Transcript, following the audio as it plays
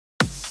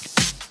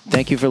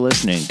Thank you for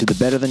listening to the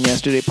Better Than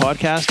Yesterday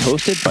podcast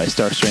hosted by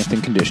Star Strength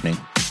and Conditioning.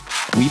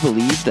 We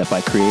believe that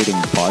by creating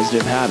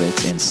positive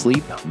habits in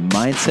sleep,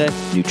 mindset,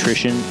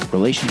 nutrition,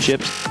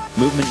 relationships,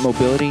 movement,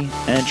 mobility,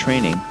 and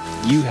training,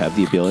 you have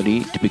the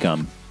ability to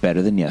become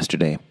better than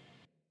yesterday.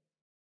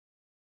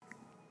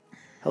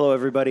 Hello,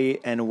 everybody,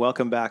 and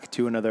welcome back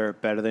to another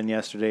Better Than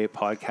Yesterday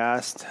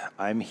podcast.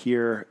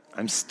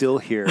 I'm still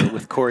here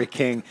with Corey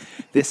King.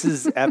 This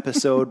is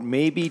episode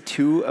maybe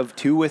 2 of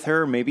 2 with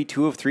her, maybe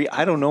 2 of 3.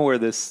 I don't know where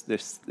this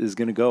is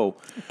going to go.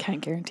 I can't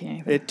guarantee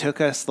anything. It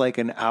took us like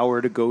an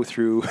hour to go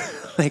through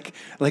like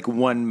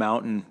one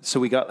mountain. So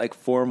we got like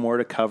 4 more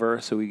to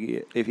cover. So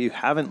if you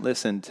haven't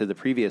listened to the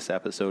previous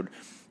episode,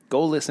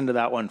 go listen to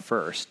that one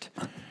first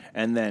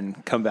and then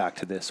come back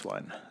to this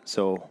one.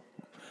 So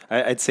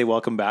I'd say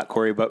welcome back,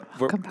 Corey, but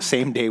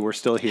same day we're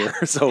still here.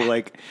 So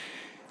like,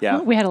 yeah.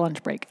 We had a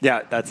lunch break.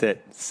 Yeah, that's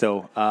it.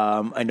 So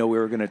I know we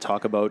were going to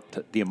talk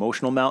about the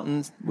emotional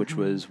mountains, which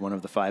was one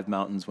of the 5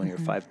 mountains, one of your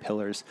 5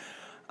 pillars.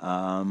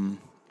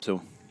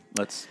 So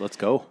let's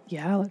go.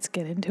 Yeah, let's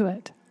get into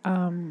it.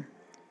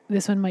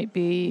 This one might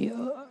be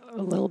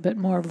a little bit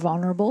more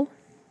vulnerable,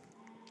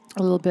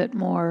 a little bit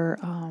more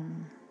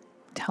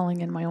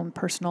telling in my own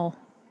personal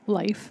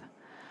life.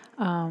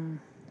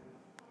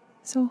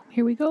 So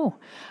here we go.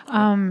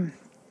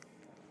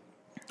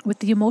 With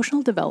the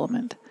emotional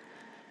development,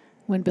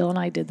 when Bill and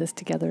I did this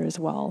together as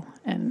well,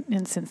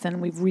 and since then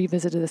we've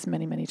revisited this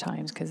many, many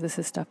times because this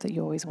is stuff that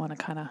you always want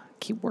to kind of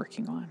keep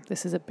working on.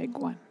 This is a big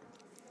one.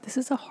 This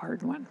is a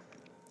hard one.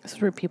 This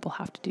is where people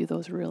have to do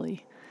those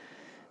really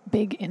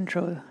big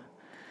intro,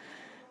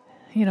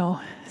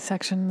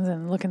 sections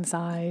and look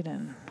inside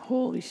and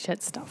holy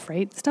shit stuff,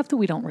 right? Stuff that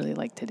we don't really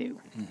like to do.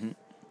 Mm-hmm.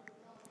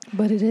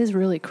 But it is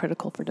really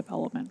critical for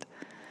development.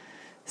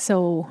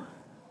 So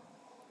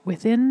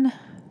within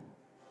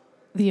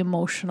the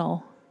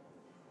emotional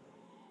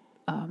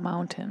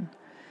mountain,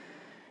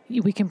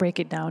 we can break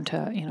it down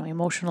to,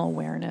 emotional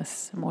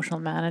awareness, emotional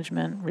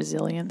management,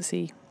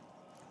 resiliency,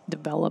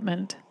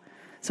 development.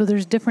 So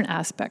there's different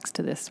aspects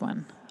to this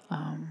one.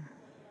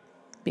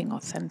 Being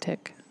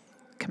authentic,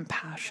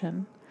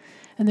 compassion.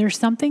 And there's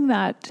something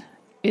that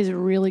is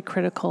really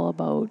critical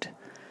about,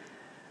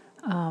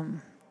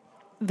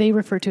 they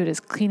refer to it as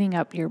cleaning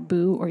up your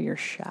boo or your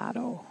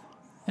shadow.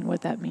 And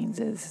what that means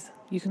is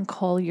you can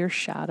call your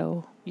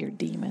shadow, your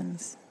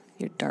demons,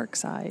 your dark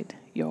side,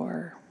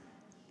 where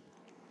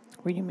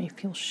you may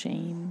feel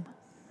shame,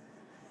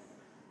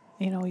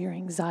 your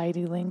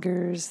anxiety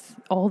lingers,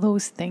 all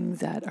those things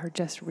that are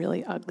just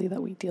really ugly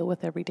that we deal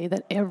with every day,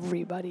 that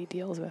everybody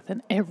deals with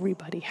and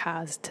everybody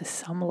has to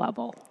some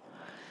level.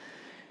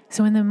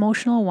 So in the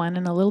emotional one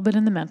and a little bit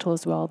in the mental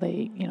as well,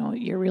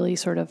 you're really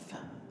sort of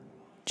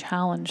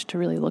challenged to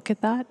really look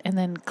at that and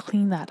then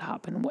clean that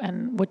up.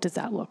 And what does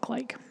that look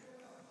like?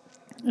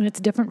 And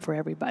it's different for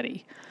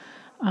everybody.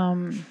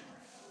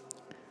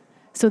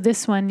 So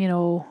this one, in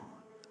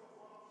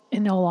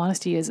all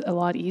honesty, is a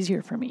lot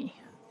easier for me.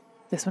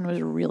 This one was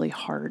really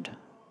hard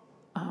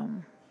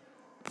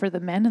for the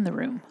men in the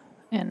room.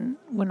 And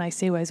when I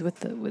say I was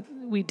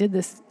we did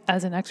this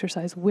as an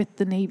exercise with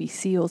the Navy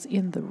SEALs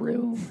in the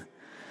room.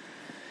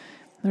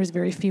 There's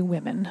very few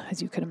women,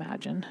 as you could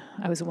imagine.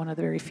 I was one of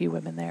the very few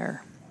women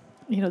there.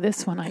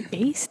 This one, I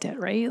aced it,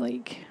 right?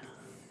 Like,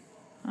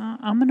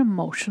 I'm an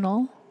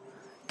emotional,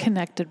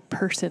 connected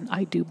person.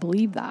 I do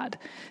believe that.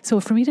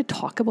 So for me to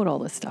talk about all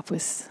this stuff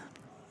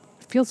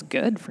feels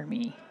good for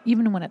me,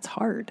 even when it's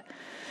hard.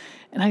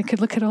 And I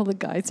could look at all the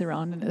guys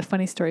around, and the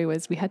funny story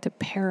was we had to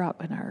pair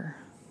up in our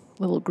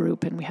little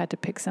group, and we had to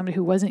pick somebody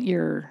who wasn't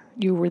you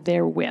were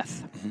there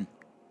with. Mm-hmm.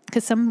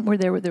 Because some were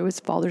there was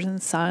fathers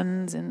and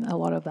sons and a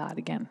lot of that.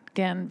 Again,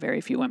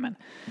 very few women.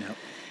 Yep.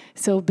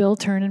 So Bill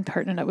turned and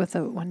partnered up with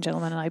one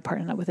gentleman, and I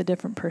partnered up with a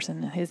different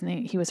person. His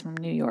name, he was from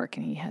New York,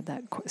 and he had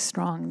that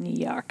strong New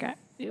York,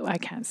 I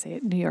can't say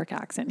it, New York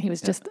accent. He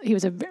was he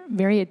was a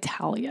very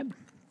Italian.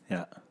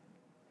 Yeah.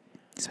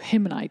 So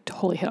him and I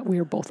totally hit up. We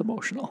were both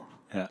emotional.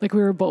 Yeah. Like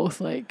we were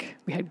both like,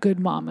 we had good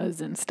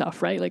mamas and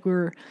stuff, right? Like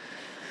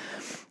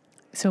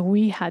so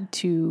we had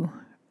to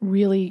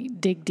really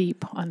dig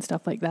deep on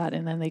stuff like that.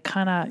 And then you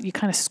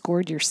kind of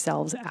scored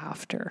yourselves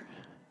after.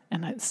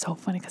 And it's so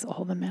funny because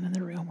all the men in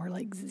the room were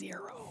like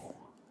 0.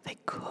 They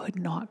could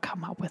not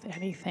come up with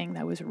anything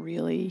that was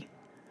really,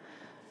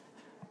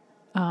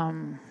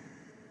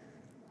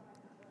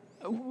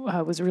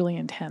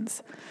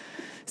 intense.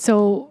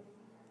 So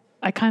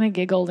I kind of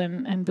giggled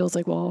and Bill's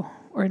like, well,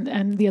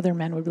 and the other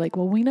men would be like,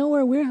 well, we know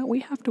where we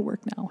have to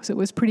work now. So it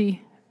was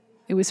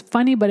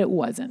funny, but it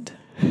wasn't.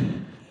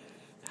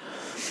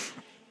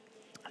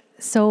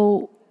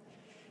 So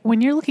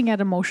when you're looking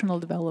at emotional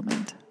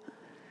development,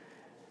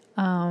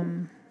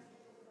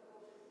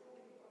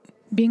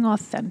 being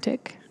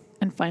authentic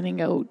and finding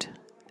out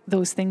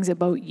those things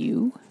about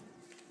you,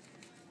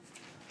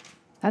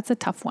 that's a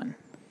tough one.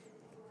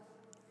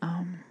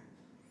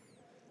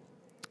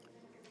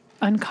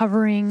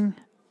 Uncovering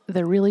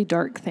the really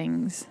dark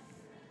things.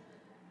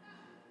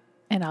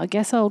 And I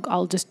guess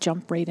I'll just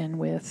jump right in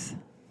with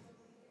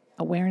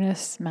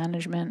awareness,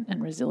 management,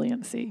 and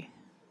resiliency.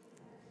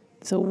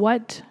 So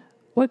what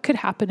could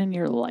happen in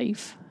your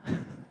life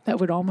that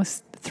would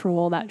almost throw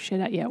all that shit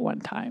at you at one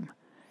time?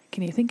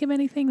 Can you think of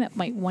anything that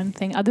might, one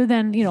thing other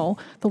than, the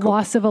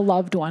loss of a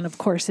loved one, of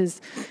course, is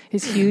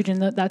huge.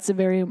 And that's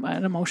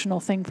an emotional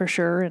thing for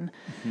sure. And,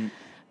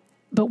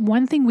 but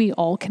one thing we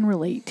all can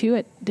relate to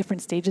at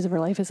different stages of our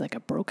life is like a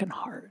broken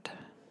heart.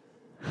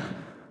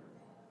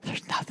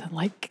 There's nothing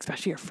like,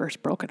 especially your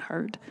first broken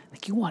heart,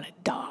 like you want to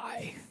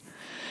die.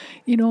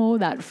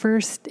 That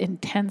first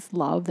intense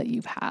love that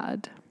you've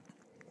had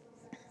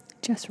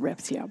just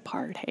rips you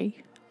apart,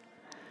 hey?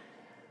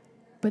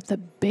 But the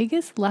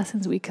biggest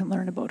lessons we can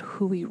learn about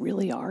who we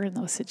really are in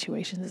those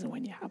situations is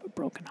when you have a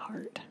broken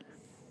heart.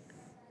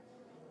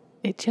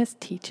 It just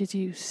teaches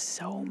you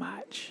so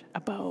much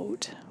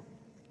about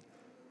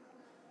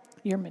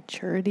your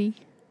maturity,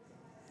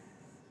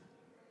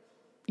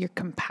 your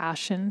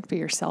compassion for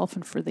yourself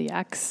and for the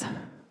ex.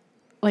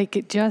 Like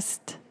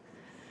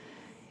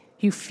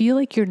you feel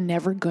like you're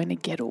never going to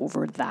get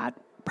over that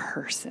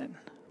person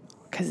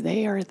because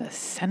they are the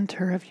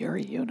center of your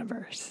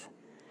universe.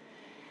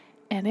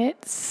 And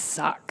it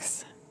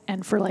sucks.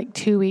 And for like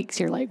 2 weeks,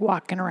 you're like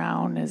walking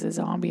around as a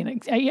zombie.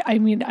 And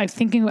I'm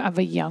thinking of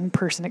a young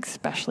person,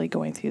 especially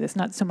going through this,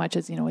 not so much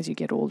as, as you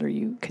get older,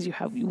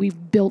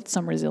 we've built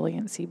some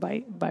resiliency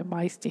by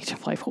my stage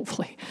of life,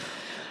 hopefully.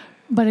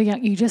 But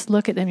again, you just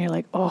look at them, you're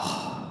like,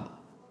 oh,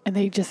 and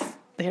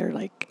they're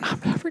like, I'm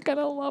never going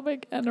to love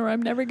again, or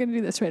I'm never going to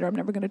do this right, or I'm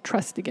never going to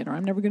trust again, or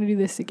I'm never going to do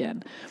this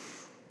again.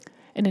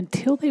 And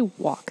until they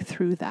walk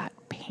through that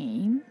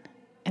pain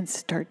and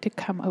start to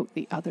come out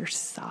the other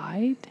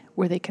side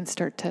where they can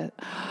start to,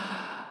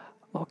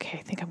 okay,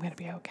 I think I'm going to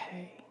be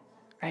okay,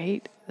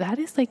 right? That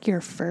is like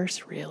your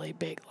first really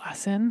big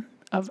lesson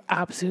of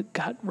absolute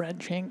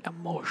gut-wrenching,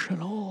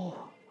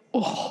 emotional,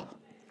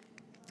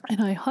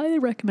 And I highly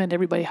recommend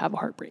everybody have a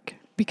heartbreak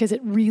because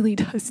it really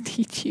does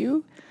teach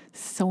you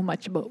so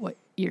much about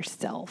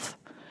yourself.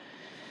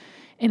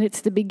 And it's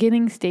the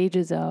beginning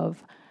stages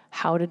of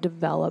how to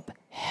develop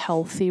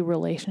healthy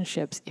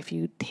relationships if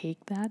you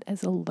take that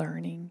as a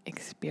learning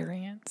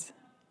experience.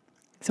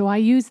 So I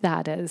use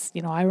that as,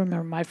 I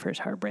remember my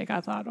first heartbreak.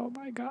 I thought, oh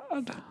my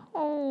God,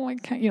 I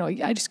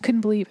can't, I just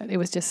couldn't believe it. It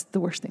was just the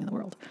worst thing in the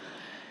world.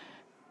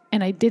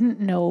 And I didn't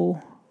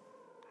know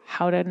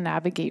how to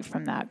navigate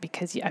from that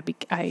because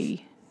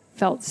I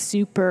felt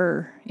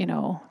super,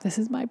 this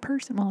is my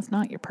person. Well, it's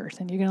not your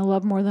person. You're going to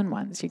love more than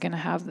once. You're going to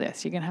have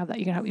this, you're going to have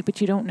that,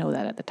 but you don't know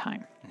that at the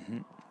time. Mm-hmm.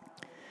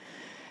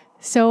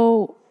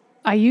 So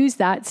I use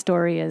that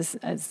story as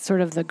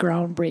sort of the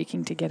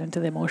groundbreaking to get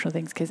into the emotional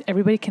things because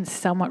everybody can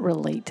somewhat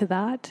relate to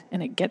that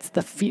and it gets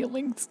the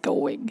feelings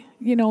going.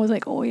 It's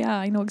like, oh yeah,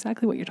 I know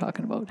exactly what you're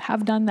talking about.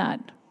 Have done that.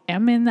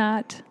 Am in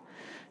that.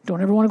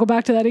 Don't ever want to go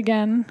back to that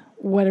again.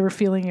 Whatever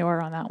feeling you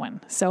are on that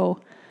one. So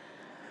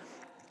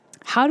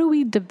how do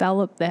we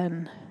develop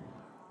then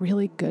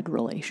really good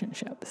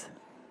relationships?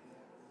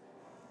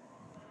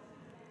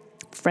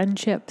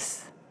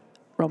 Friendships,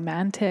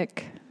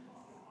 romantic,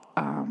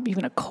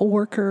 even a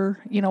coworker,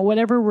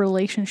 whatever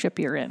relationship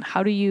you're in.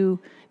 How do you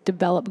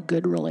develop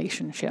good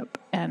relationship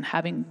and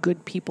having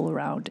good people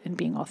around and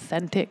being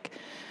authentic?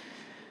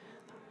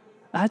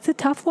 That's a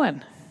tough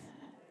one.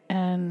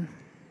 And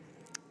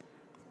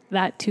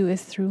that too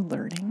is through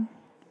learning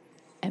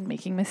and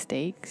making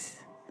mistakes.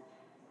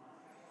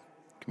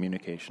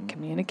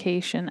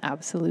 Communication,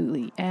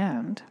 absolutely.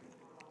 And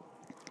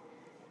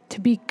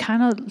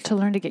to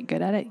learn to get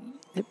good at it,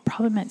 it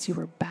probably meant you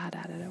were bad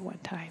at it at one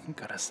time. You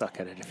gotta suck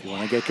at it if you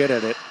want to get good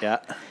at it. Yeah.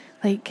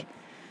 Like,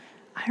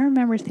 I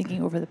remember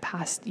thinking over the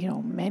past,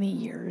 many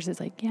years, it's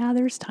like, yeah,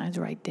 there's times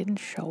where I didn't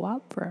show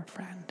up for a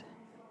friend.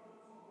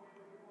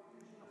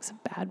 I was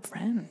a bad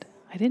friend.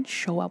 I didn't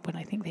show up when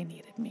I think they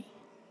needed me.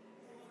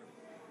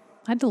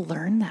 I had to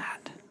learn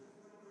that.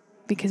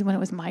 Because when it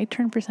was my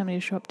turn for somebody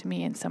to show up to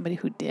me and somebody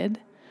who did,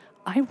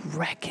 I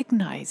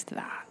recognized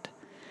that.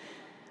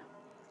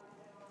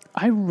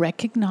 I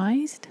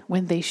recognized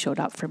when they showed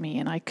up for me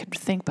and I could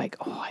think like,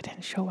 oh, I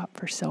didn't show up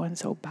for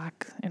so-and-so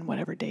back in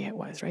whatever day it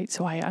was, right?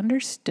 So I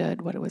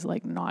understood what it was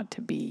like not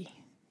to be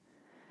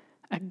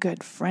a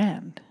good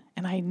friend.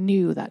 And I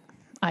knew that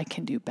I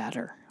can do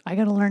better. I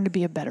got to learn to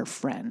be a better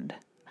friend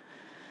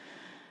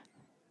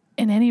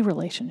in any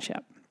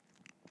relationship.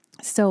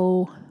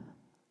 So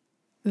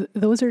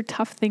those are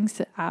tough things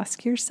to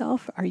ask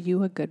yourself. Are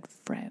you a good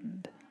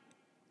friend?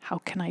 How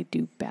can I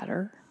do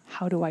better?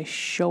 How do I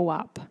show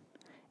up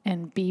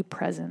and be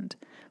present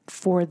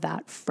for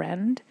that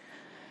friend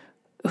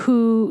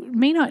who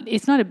may not,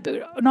 it's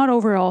not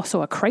over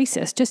also a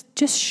crisis,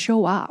 just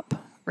show up,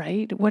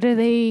 right?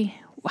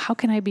 How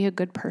can I be a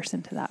good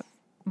person to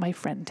my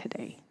friend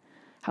today?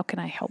 How can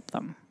I help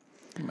them?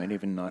 You might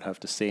even not have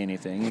to say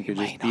anything. You could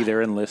just be there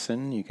and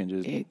listen. You can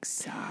just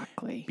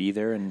exactly be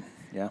there and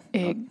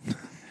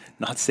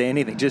not say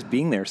anything. Just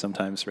being there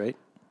sometimes, right?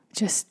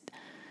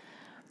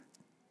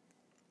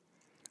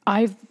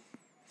 I've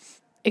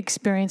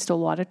experienced a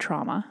lot of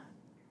trauma.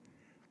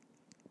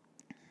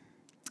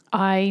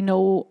 I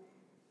know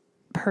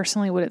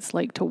personally what it's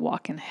like to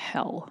walk in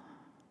hell.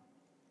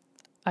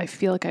 I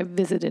feel like I've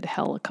visited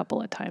hell a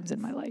couple of times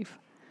in my life.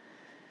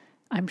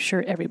 I'm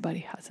sure everybody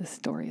has a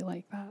story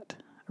like that.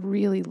 A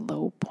really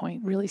low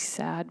point, really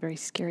sad, very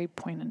scary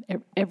point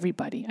in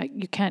everybody.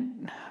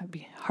 I'd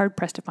be hard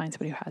pressed to find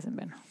somebody who hasn't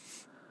been.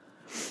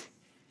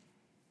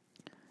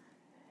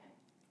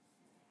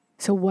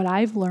 So what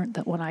I've learned,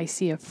 that when I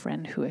see a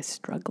friend who is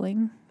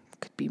struggling,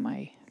 could be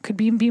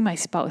my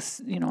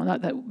spouse,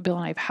 not that Bill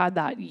and I have had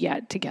that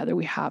yet together,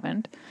 we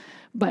haven't,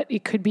 but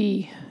it could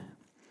be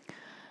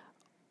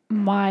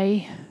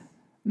my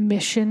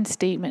mission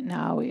statement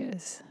now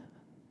is,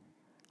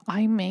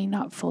 I may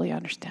not fully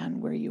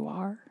understand where you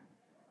are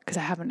because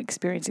I haven't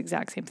experienced the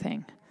exact same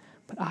thing,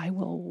 but I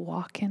will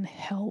walk in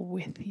hell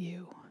with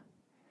you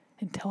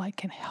until I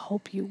can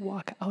help you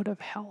walk out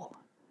of hell.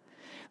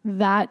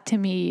 That to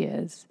me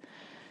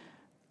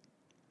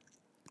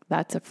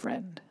that's a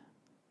friend.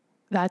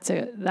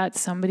 That's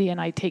somebody,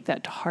 and I take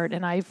that to heart.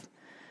 And I've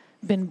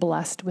been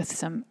blessed with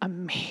some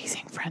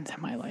amazing friends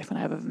in my life, and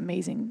I have an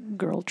amazing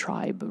girl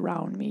tribe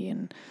around me,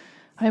 and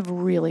I have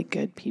really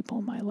good people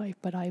in my life,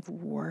 but I've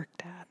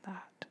worked at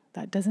that.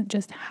 That doesn't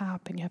just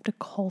happen. You have to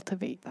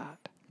cultivate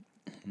that.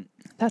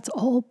 That's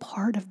all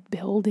part of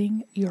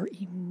building your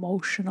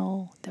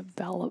emotional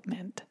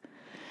development,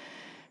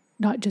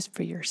 not just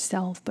for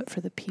yourself, but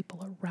for the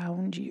people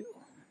around you.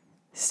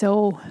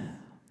 So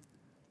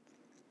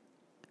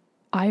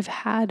I've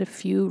had a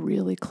few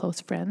really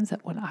close friends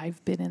that when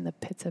I've been in the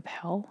pits of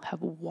hell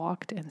have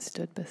walked and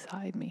stood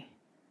beside me.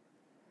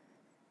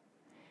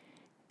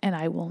 And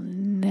I will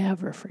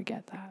never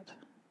forget that,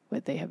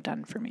 what they have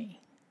done for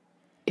me.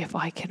 If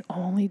I can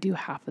only do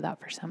half of that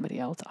for somebody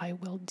else, I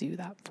will do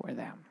that for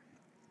them.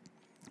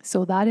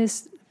 So that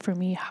is, for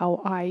me,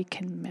 how I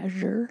can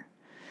measure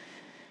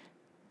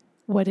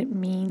what it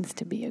means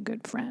to be a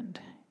good friend.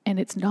 And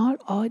it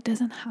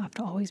doesn't have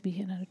to always be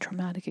in a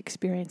traumatic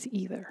experience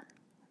either.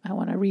 I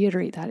want to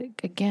reiterate that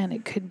again.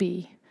 It could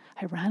be,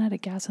 I ran out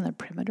of gas on the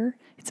perimeter.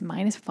 It's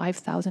minus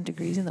 5,000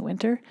 degrees in the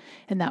winter.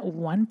 And that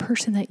one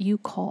person that you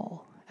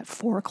call at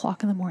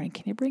 4:00 in the morning,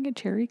 can you bring a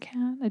jerry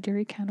can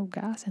of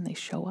gas? And they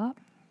show up.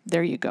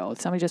 There you go.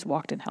 Somebody just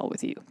walked in hell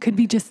with you. Could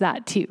be just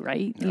that too,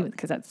 right? Yep. Even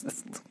because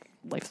that's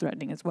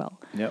life-threatening as well.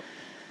 Yep.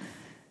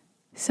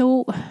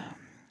 So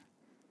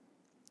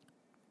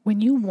when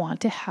you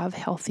want to have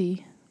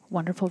healthy,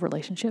 wonderful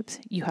relationships,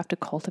 you have to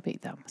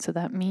cultivate them. So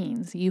that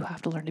means you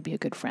have to learn to be a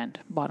good friend,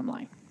 bottom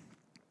line.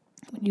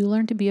 When you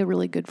learn to be a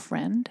really good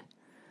friend,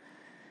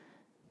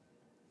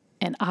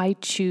 and I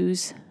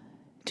choose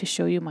to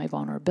show you my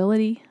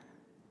vulnerability,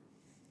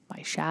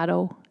 my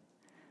shadow,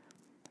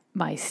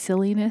 my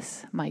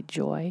silliness, my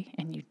joy,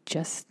 and you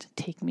just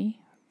take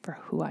me for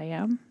who I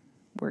am,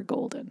 we're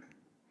golden.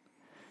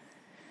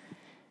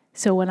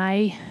 So when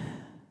I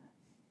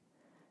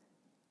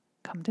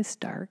come to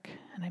Stark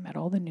and I met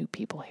all the new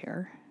people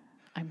here,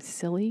 I'm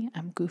silly,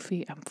 I'm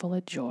goofy, I'm full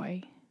of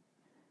joy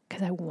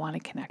because I want to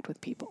connect with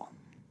people.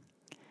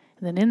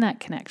 And then in that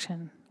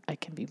connection, I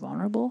can be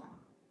vulnerable,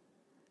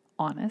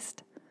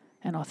 honest,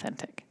 and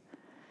authentic.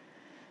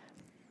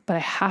 But I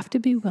have to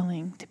be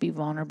willing to be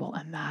vulnerable,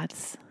 and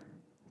that's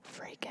a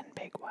freaking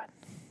big one.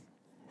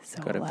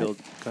 So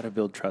gotta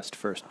build trust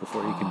first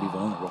before you can be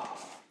vulnerable.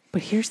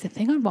 But here's the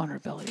thing on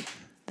vulnerability.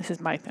 This is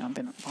my thing on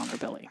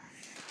vulnerability.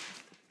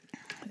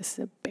 This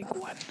is a big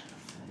one.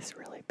 It's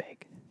really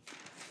big.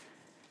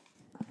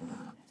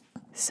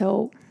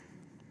 So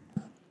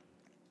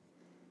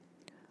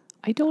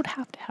I don't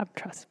have to have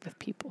trust with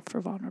people for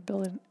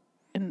vulnerability,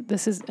 and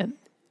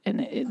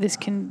this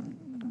can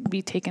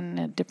be taken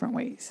in different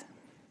ways.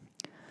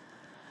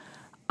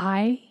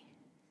 I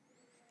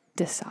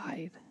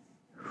decide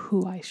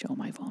who I show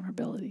my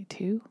vulnerability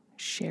to,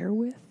 share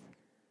with,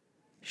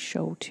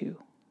 show to,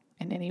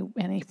 in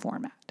any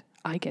format.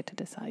 I get to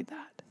decide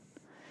that.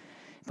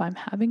 If I'm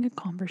having a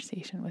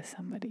conversation with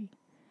somebody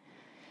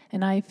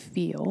and I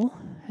feel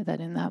that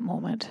in that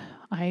moment,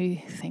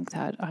 I think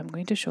that I'm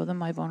going to show them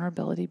my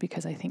vulnerability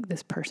because I think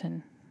this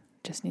person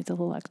just needs a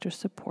little extra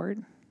support,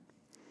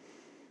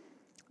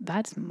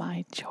 that's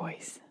my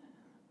choice.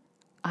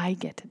 I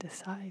get to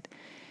decide.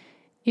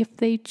 If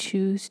they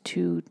choose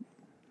to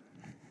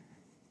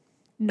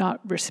not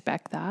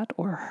respect that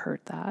or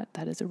hurt that,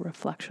 that is a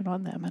reflection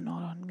on them and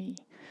not on me.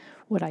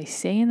 What I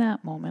say in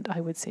that moment,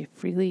 I would say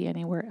freely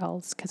anywhere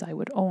else because I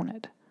would own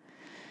it.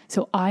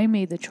 So I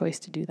made the choice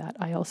to do that.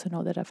 I also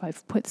know that if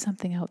I've put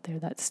something out there,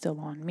 that's still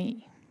on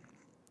me.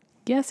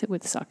 Yes, it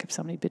would suck if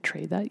somebody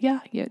betrayed that. Yeah,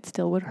 it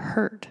still would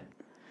hurt.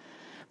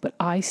 But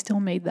I still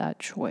made that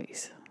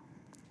choice.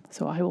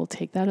 So I will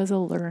take that as a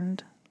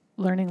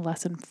learning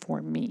lesson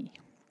for me.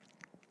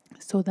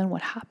 So then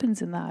what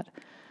happens in that,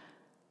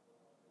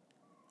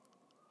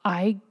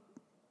 I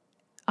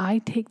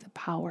take the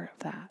power of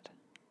that.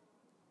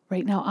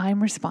 Right now,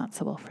 I'm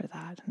responsible for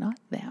that, not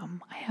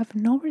them. I have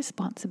no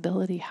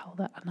responsibility how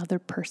another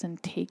person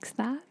takes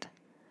that.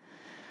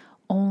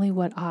 Only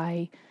what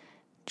I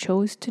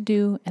chose to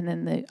do, and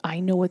then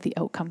I know what the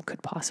outcome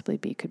could possibly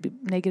be. Could be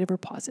negative or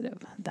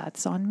positive.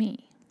 That's on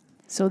me.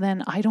 So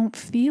then I don't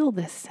feel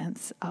this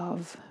sense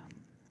of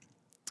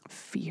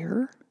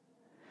fear.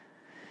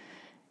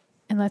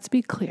 And let's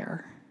be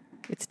clear,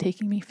 it's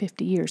taking me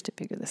 50 years to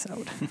figure this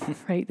out,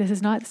 right? This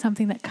is not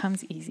something that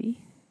comes easy.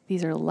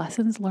 These are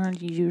lessons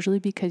learned usually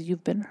because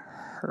you've been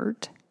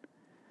hurt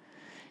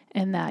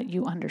and that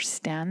you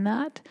understand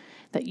that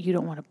you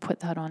don't want to put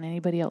that on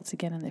anybody else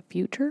again in the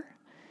future.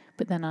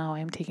 But then now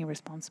I'm taking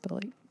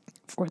responsibility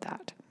for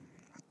that.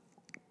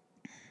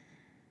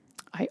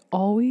 I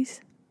always,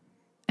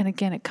 and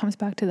again, it comes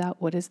back to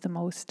that, what is the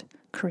most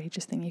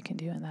courageous thing you can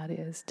do? And that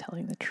is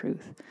telling the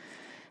truth.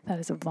 That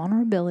is a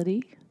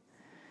vulnerability.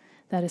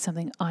 That is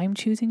something I'm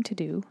choosing to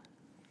do,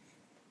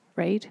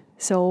 right?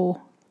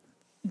 So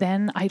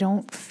then I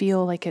don't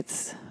feel like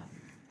it's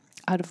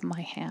out of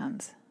my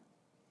hands.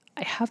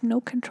 I have no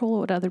control of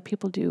what other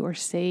people do or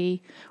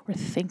say or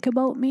think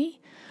about me,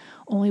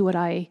 only what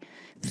I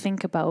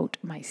think about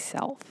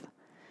myself.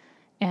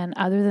 And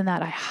other than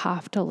that, I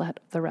have to let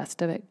the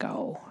rest of it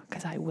go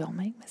because I will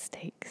make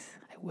mistakes.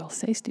 I will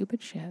say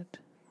stupid shit.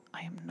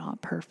 I am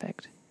not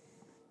perfect.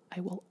 I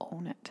will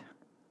own it.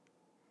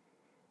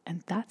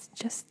 And that's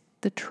just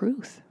the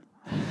truth.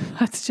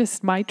 That's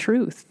just my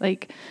truth.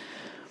 Like,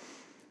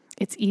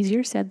 it's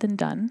easier said than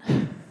done.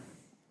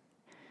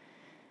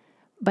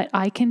 But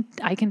I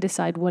can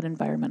decide what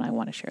environment I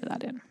want to share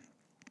that in.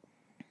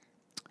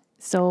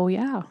 So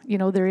yeah,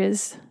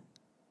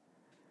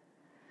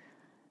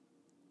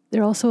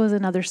 there also is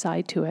another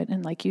side to it.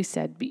 And like you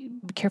said, be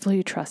careful who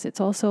you trust.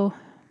 It's also,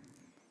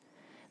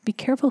 be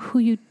careful who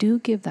you do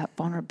give that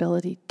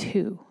vulnerability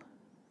to,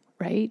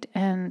 right?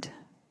 And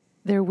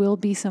there will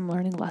be some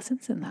learning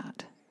lessons in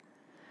that.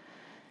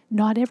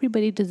 Not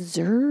everybody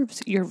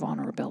deserves your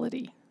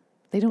vulnerability.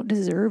 They don't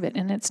deserve it.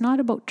 And it's not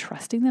about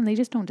trusting them. They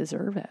just don't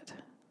deserve it.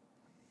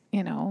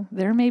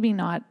 They're maybe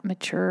not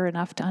mature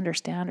enough to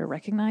understand or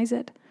recognize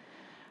it.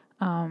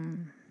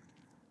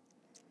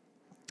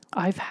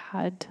 I've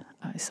had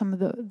some of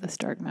the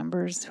Stark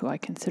members who I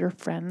consider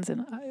friends,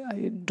 and I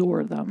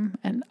adore them,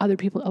 and other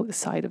people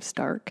outside of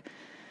Stark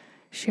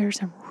share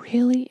some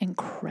really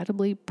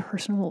incredibly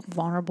personal,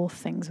 vulnerable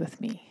things with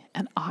me.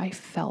 And I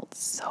felt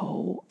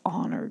so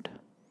honored.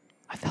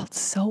 I felt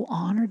so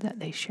honored that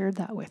they shared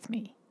that with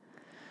me.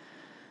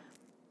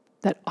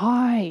 That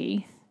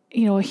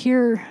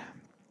here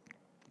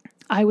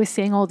I was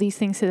saying all these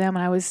things to them,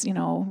 and I was,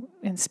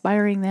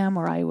 inspiring them,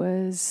 or I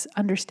was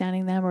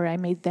understanding them, or I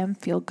made them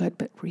feel good.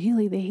 But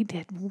really, they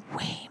did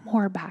way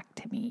more back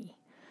to me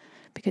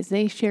because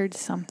they shared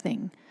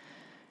something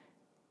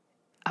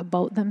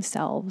about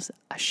themselves,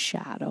 a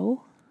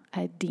shadow,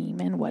 a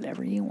demon,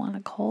 whatever you want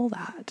to call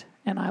that.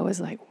 And I was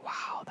like,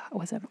 wow, that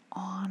was an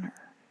honor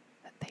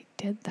that they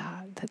did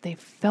that they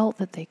felt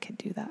that they could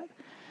do that.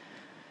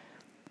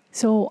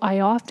 So I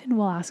often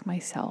will ask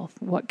myself,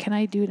 what can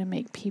I do to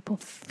make people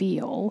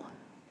feel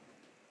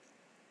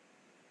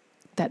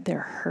that they're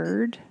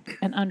heard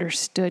and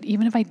understood,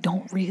 even if I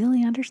don't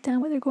really understand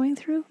what they're going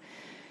through?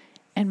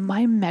 And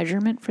my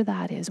measurement for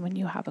that is when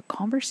you have a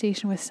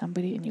conversation with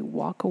somebody and you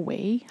walk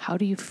away, how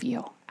do you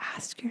feel?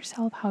 Ask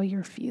yourself how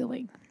you're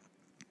feeling.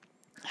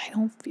 I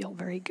don't feel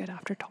very good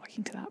after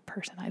talking to that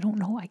person. I don't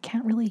know. I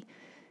can't really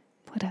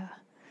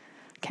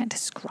can't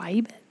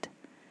describe it,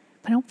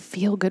 but I don't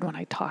feel good when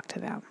I talk to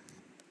them.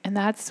 And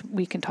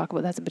we can talk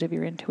about, that's a bit of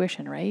your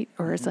intuition, right?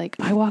 Or it's like,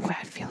 I walk away,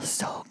 I feel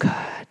so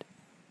good.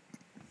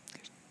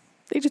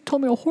 They just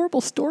told me a horrible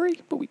story,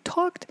 but we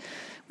talked,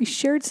 we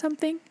shared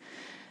something.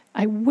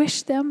 I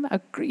wish them,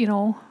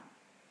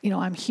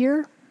 I'm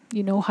here,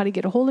 you know how to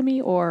get a hold of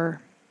me, or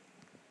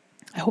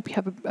I hope you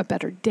have a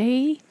better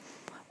day,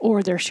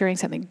 or they're sharing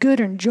something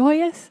good and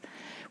joyous.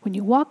 When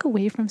you walk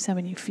away from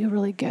someone, you feel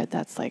really good.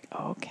 That's like,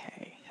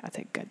 okay, that's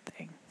a good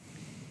thing,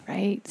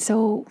 right?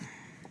 So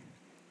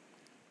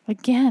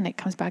again, it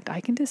comes back to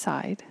I can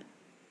decide.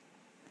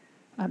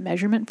 A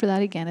measurement for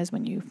that, again, is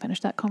when you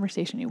finish that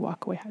conversation, you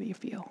walk away, how do you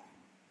feel?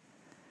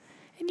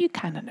 And you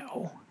kind of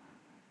know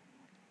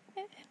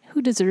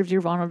who deserves your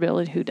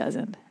vulnerability, who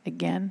doesn't.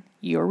 Again,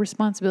 your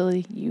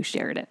responsibility, you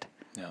shared it.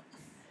 Yeah.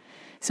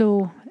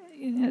 So,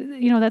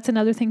 that's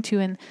another thing too.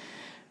 And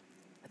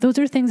those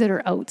are things that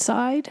are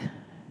outside.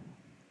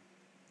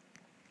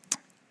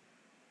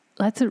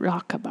 Let's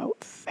talk about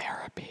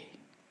therapy.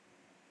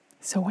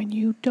 So when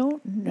you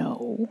don't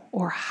know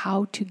or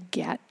how to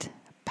get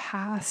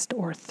past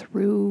or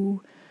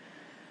through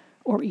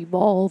or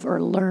evolve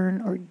or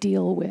learn or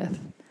deal with,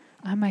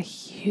 I'm a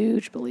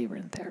huge believer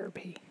in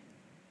therapy.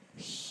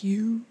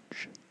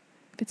 Huge.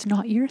 If it's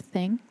not your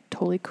thing,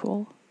 totally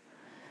cool.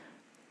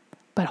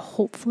 But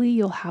hopefully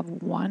you'll have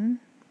one,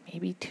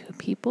 maybe two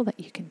people that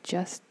you can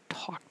just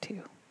talk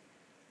to.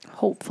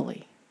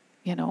 Hopefully,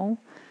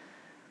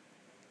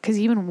 because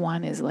even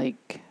one is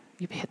like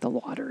you've hit the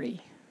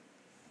lottery.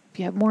 If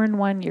you have more than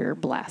one, you're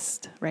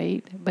blessed,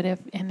 right? But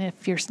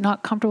if you're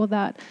not comfortable with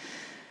that,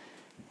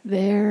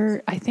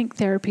 I think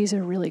therapy is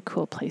a really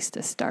cool place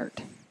to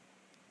start.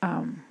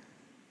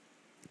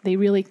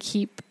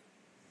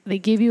 They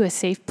give you a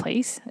safe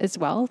place as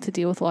well to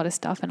deal with a lot of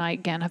stuff. And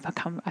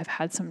I've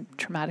had some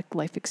traumatic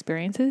life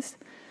experiences.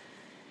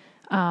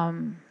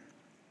 I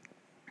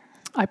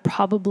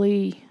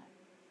probably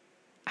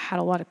had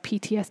a lot of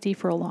PTSD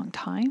for a long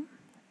time,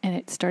 and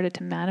it started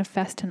to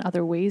manifest in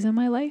other ways in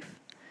my life.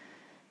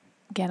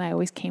 Again, I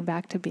always came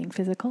back to being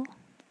physical.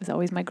 It was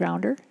always my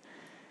grounder.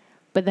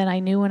 But then I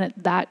knew when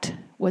that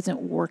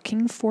wasn't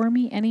working for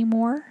me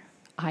anymore,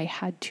 I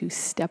had to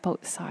step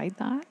outside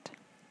that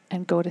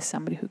and go to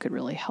somebody who could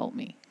really help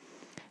me.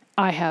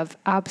 I have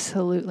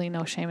absolutely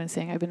no shame in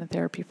saying I've been in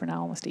therapy for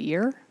now almost a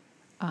year.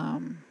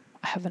 I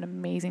have an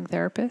amazing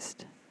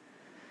therapist.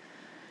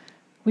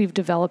 We've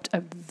developed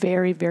a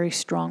very, very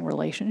strong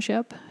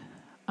relationship.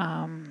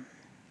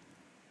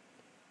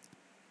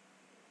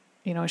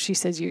 She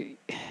says you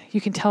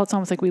can tell it's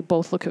almost like we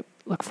both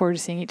look forward to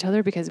seeing each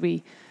other because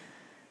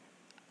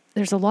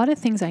there's a lot of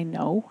things I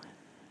know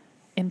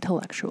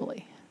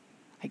intellectually.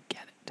 I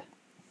get it.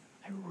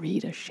 I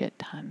read a shit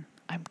ton.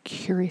 I'm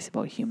curious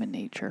about human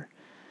nature.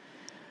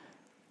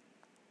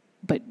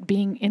 But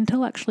being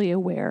intellectually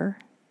aware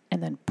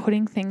and then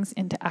putting things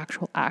into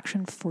actual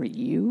action for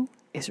you,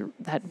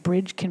 that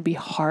bridge can be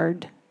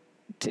hard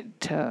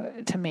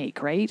to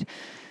make, right?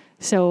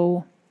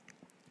 So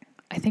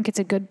I think it's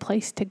a good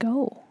place to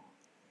go.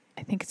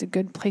 I think it's a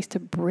good place to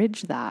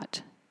bridge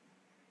that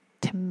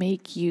to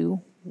make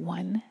you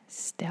one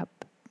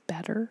step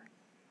better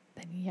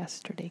than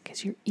yesterday,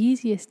 because your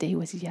easiest day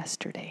was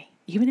yesterday.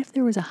 Even if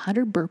there was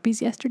 100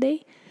 burpees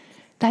yesterday,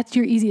 that's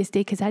your easiest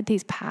day because that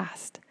day's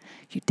passed.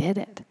 You did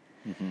it.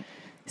 Mm-hmm.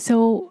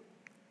 So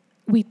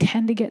we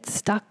tend to get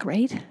stuck,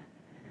 right?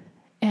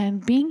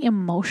 And being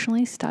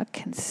emotionally stuck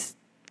can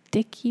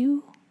stick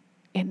you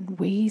in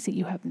ways that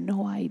you have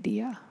no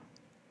idea.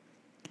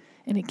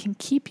 And it can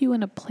keep you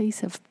in a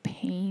place of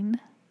pain,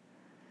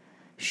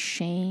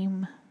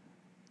 shame,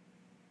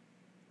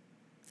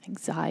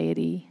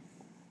 anxiety.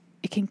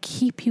 It can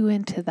keep you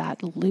into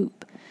that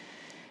loop.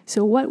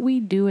 So what we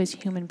do as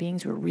human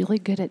beings, we're really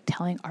good at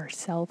telling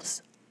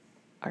ourselves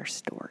our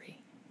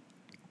story.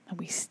 And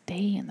we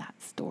stay in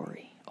that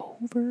story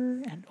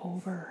over and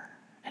over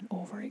and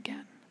over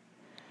again.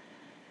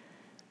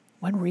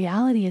 When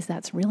reality is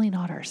that's really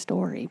not our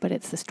story, but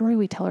it's the story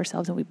we tell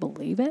ourselves and we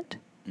believe it,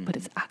 but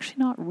it's actually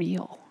not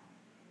real.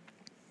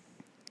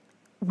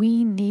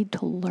 We need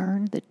to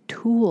learn the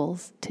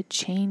tools to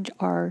change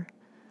our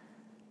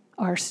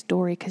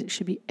story because it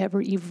should be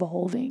ever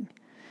evolving.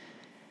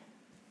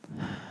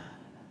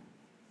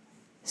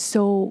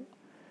 So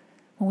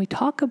when we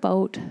talk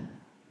about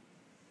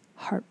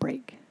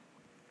heartbreak,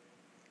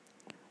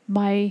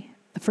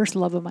 the first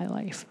love of my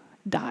life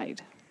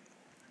died.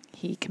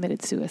 He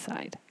committed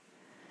suicide.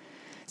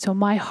 So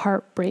my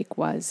heartbreak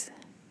was,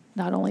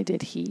 not only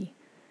did he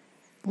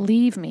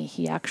leave me,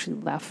 he actually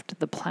left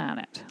the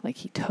planet. Like,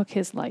 he took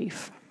his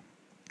life.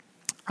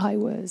 I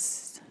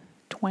was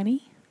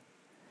 20.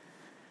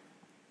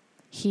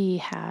 He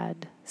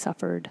had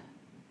suffered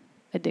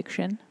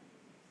addiction.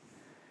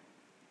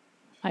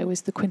 I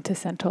was the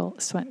quintessential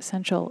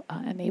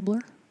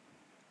enabler.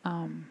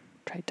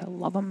 Tried to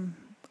love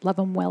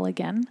him well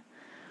again.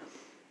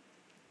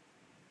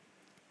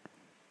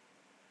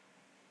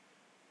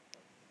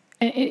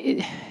 And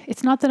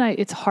it's not that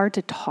it's hard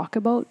to talk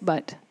about,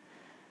 but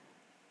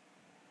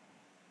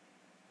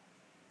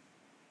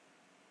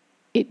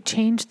it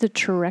changed the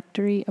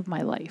trajectory of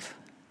my life.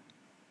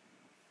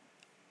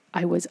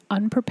 I was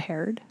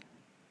unprepared.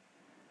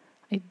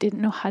 I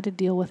didn't know how to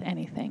deal with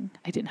anything.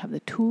 I didn't have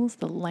the tools,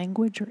 the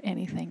language, or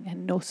anything,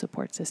 and no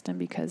support system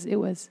because it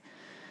was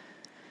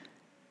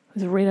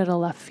right out of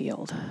left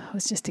field. I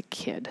was just a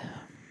kid.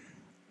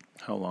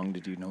 How long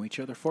did you know each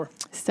other for?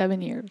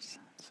 7 years.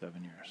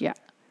 7 years. Yeah.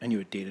 And you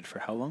had dated for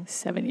how long?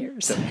 7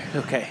 years. 7 years.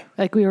 Okay.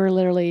 Like, we were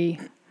literally,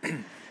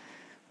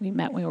 we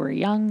met when we were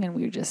young, and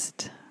we were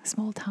just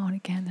small town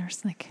again.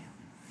 There's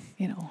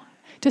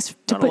just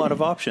to not a lot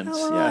of options.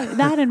 Yeah.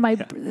 That and I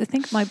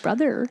think my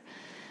brother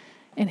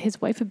and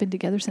his wife had been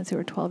together since they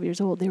were 12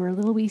 years old. They were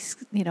little wee,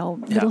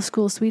 middle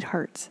school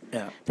sweethearts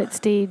that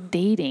stayed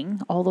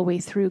dating all the way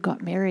through,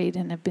 got married,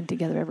 and have been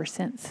together ever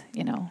since.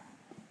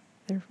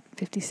 They're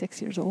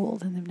 56 years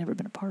old and they've never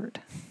been apart.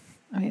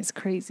 I mean, it's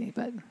crazy,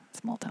 but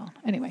small town.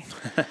 Anyway.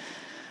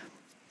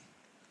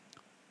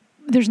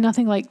 There's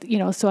nothing like,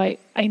 so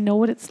I know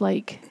what it's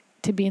like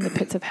to be in the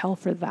pits of hell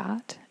for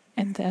that,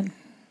 and then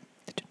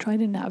to try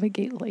to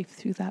navigate life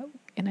through that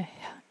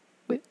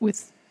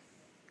with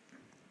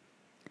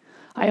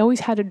I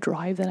always had a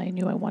drive that I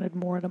knew I wanted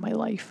more out of my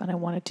life, and I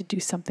wanted to do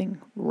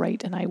something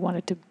right, and I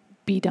wanted to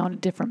be down a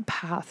different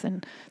path,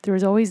 and there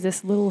was always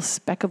this little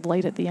speck of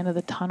light at the end of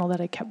the tunnel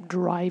that I kept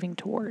driving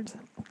towards.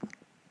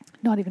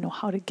 Not even know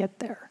how to get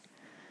there.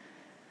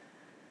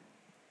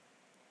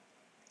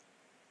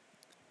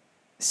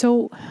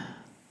 So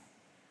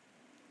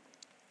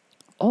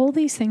all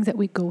these things that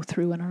we go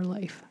through in our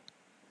life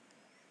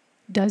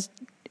does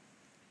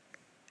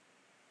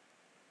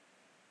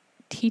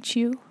teach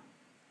you,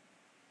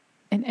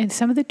 and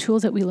some of the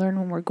tools that we learn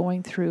when we're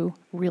going through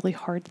really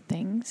hard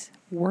things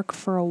work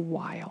for a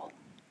while.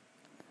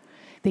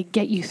 They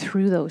get you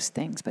through those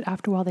things, but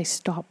after a while they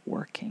stop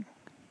working.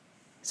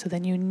 So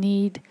then you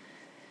need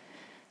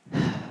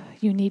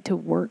you need to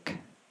work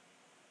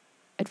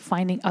at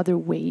finding other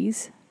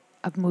ways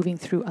of moving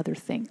through other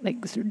things,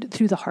 like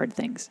through the hard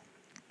things.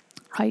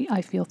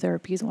 I feel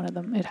therapy is one of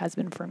them. It has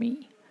been for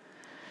me.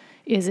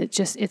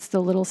 It's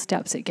the little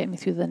steps that get me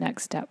through the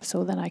next step.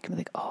 So then I can be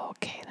like, oh,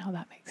 okay, now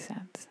that makes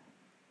sense.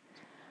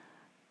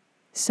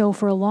 So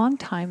for a long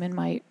time in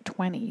my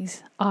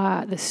 20s,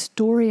 the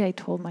story I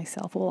told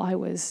myself, well, I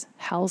was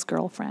Hal's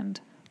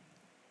girlfriend.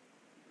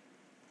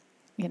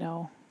 You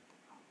know,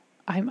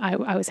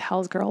 I was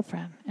Hal's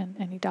girlfriend,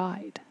 and he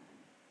died.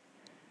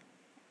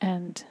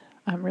 And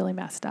I'm really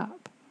messed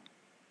up.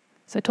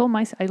 So I told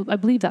myself, I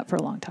believed that for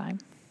a long time.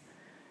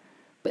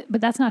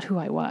 But that's not who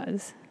I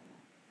was.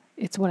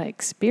 It's what I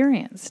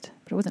experienced,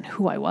 but it wasn't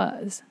who I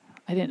was.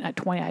 At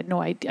 20, I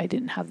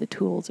didn't have the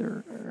tools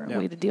or a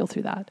way to deal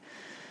through that.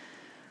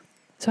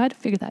 So I had to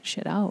figure that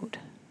shit out.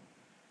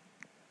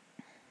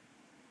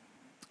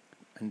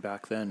 And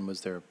back then,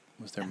 was there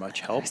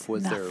much help? There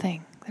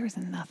was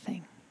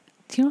nothing.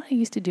 Do you know what I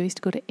used to do? I used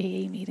to go to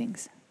AA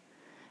meetings.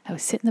 I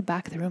would sit in the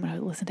back of the room and I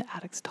would listen to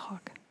addicts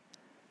talk.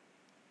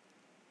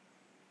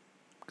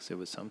 Because it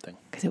was something.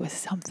 It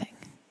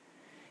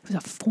was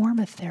a form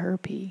of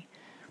therapy.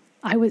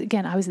 I was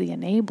the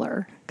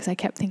enabler because I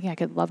kept thinking I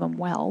could love him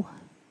well,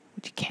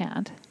 which you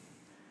can't.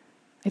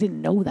 I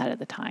didn't know that at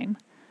the time.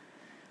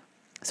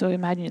 So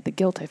imagine the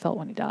guilt I felt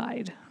when he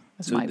died.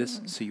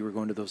 So you were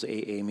going to those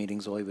AA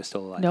meetings while he was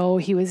still alive? No,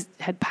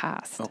 had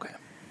passed. Okay.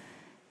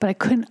 But I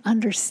couldn't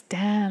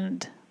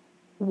understand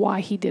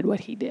why he did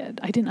what he did.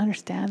 I didn't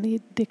understand the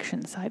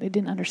addiction side. I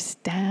didn't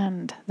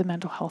understand the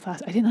mental health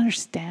aspect. I didn't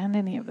understand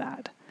any of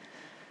that.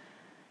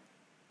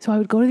 So I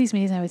would go to these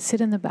meetings and I would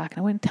sit in the back and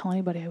I wouldn't tell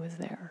anybody I was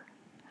there.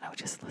 And I would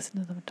just listen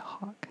to them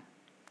talk.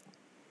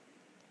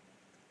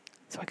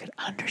 So I could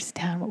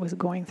understand what was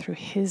going through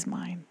his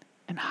mind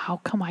and how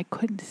come I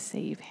couldn't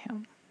save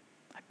him.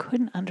 I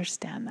couldn't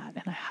understand that,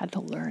 and I had to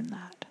learn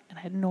that, and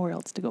I had nowhere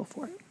else to go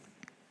for it.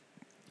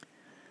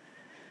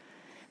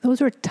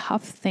 Those were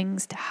tough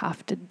things to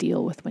have to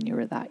deal with when you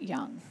were that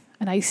young.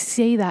 And I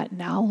say that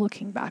now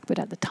looking back, but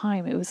at the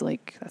time it was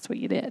like, that's what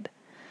you did.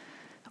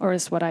 Or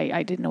it's what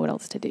I didn't know what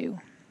else to do.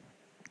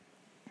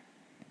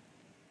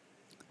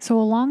 So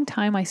a long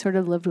time I sort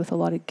of lived with a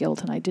lot of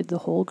guilt, and I did the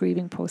whole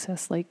grieving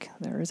process like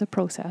there is a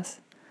process.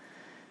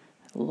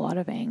 A lot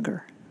of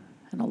anger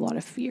and a lot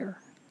of fear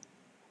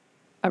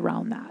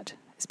around that.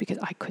 It's because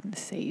I couldn't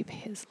save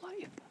his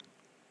life.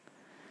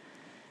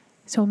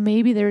 So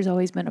maybe there's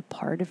always been a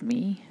part of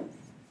me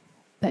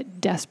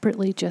that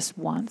desperately just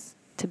wants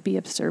to be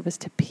of service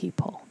to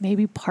people.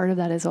 Maybe part of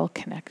that is all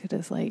connected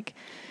as like,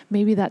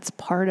 maybe that's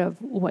part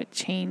of what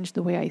changed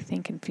the way I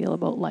think and feel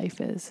about life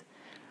is.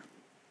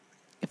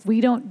 If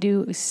we don't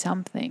do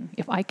something,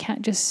 if I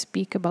can't just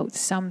speak about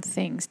some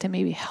things to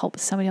maybe help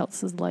somebody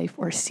else's life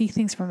or see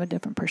things from a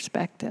different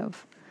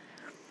perspective,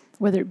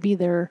 whether it be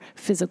their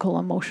physical,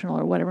 emotional,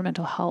 or whatever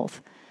mental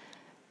health,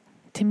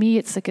 to me,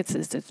 it's like it's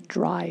this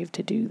drive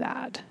to do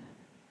that.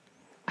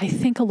 I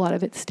think a lot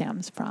of it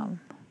stems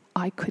from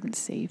I couldn't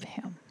save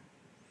him,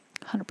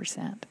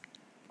 100%.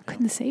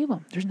 Couldn't save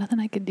him. There's nothing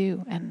I could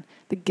do, and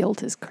the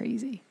guilt is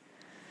crazy.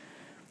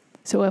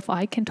 So if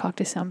I can talk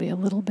to somebody a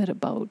little bit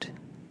about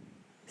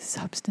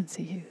substance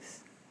use,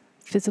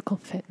 physical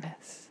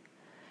fitness,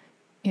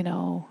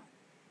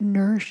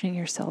 nourishing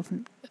yourself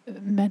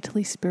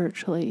mentally,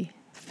 spiritually,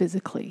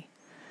 physically,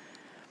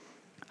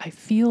 I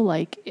feel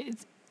like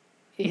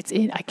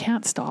I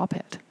can't stop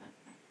it.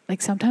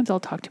 Like sometimes I'll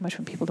talk too much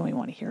when people don't even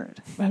want to hear it.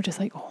 But I'm just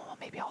like, oh,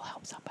 maybe I'll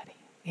help somebody,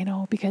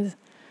 because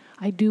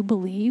I do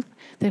believe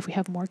that if we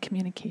have more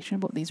communication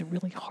about these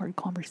really hard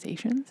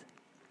conversations,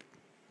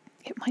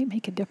 it might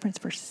make a difference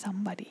for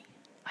somebody.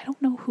 I don't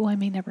know who, I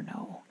may never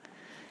know.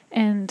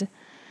 And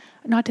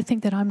not to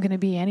think that I'm going to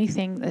be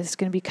anything that's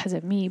going to be because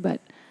of me, but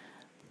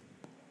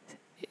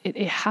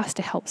it has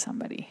to help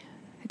somebody.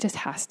 It just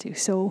has to.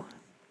 So,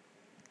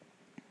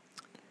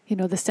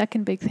 the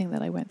second big thing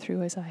that I went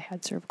through is I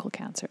had cervical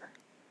cancer.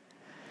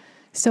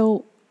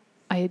 So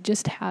I had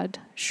just had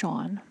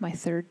Sean, my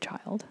third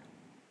child,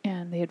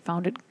 and they had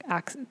found it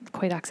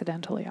quite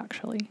accidentally,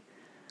 actually.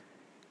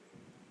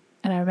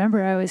 And I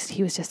remember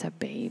he was just a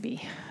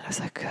baby. I was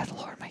like, good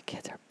Lord, my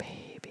kids are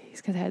babies.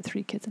 Because I had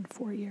 3 kids in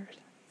 4 years,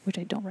 which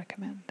I don't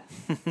recommend.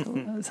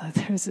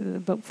 There's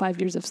about 5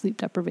 years of sleep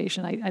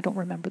deprivation. I don't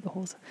remember the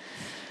whole.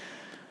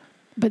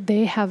 But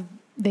they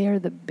are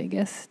the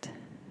biggest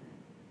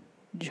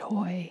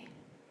joy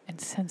and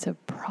sense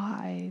of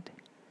pride.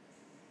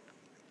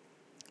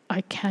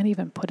 I can't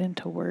even put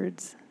into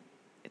words.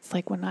 It's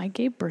like when I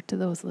gave birth to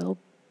those little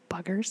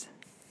buggers,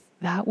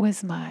 that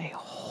was my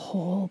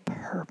whole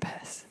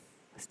purpose,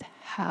 was to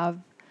have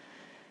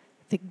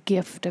the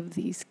gift of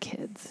these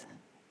kids.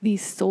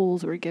 These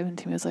souls were given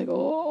to me. It's like,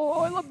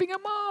 oh, I love being a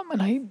mom.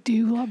 And I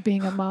do love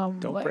being a mom.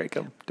 Don't break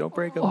them. Don't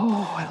break them.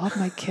 Oh, I love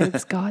my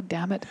kids. God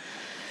damn it.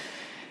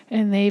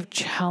 And they've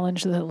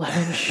challenged the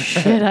living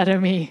shit out of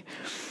me.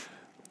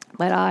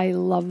 But I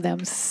love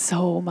them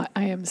so much.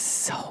 I am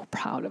so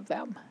proud of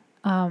them.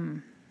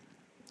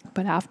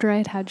 But after I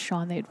had had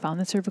Sean, they had found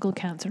the cervical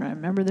cancer. And I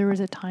remember there was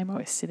a time I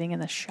was sitting in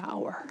the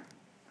shower,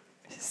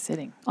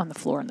 sitting on the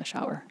floor in the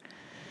shower.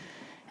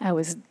 I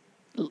was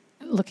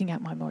looking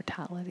at my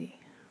mortality.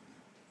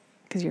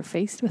 Because you're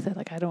faced with it.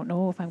 Like, I don't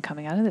know if I'm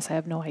coming out of this. I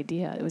have no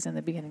idea. It was in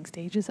the beginning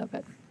stages of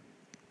it.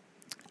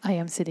 I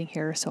am sitting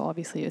here, so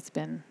obviously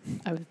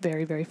I was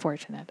very, very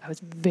fortunate. I was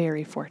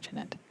very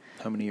fortunate.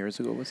 How many years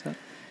ago was that?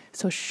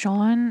 So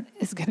Sean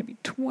is going to be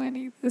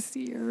 20 this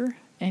year,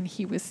 and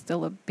he was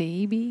still a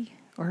baby,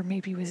 or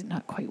maybe he was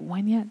not quite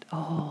one yet.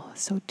 Oh,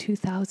 so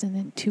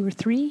 2002 or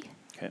 3?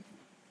 Okay.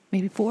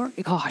 Maybe 4?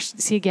 Gosh,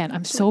 see again,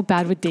 I'm so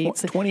bad with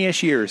dates.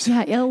 20-ish years.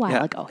 Yeah, a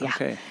while ago, yeah.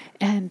 Okay.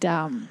 And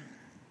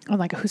I'm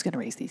like, who's going to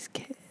raise these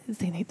kids?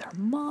 They need their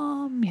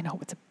mom. You know,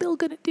 what's Bill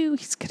going to do?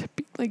 He's going to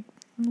be like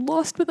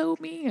lost without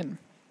me. And,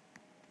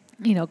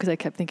 you know, because I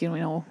kept thinking, you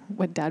know,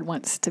 what dad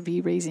wants to be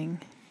raising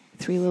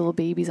 3 little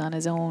babies on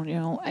his own, you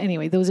know.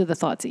 Anyway, those are the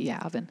thoughts that you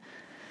have. And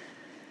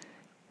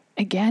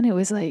again, it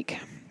was like,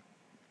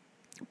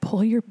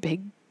 pull your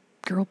big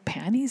girl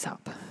panties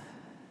up.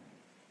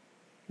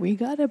 We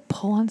got to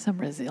pull on some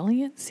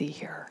resiliency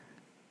here.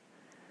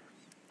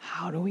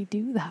 How do we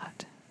do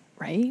that?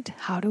 Right?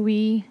 How do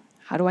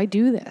I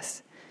do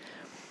this?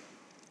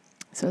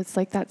 So it's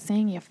like that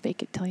saying, you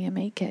fake it till you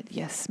make it.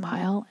 You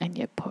smile and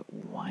you put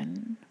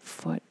one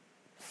foot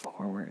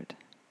forward.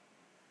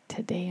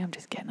 Today I'm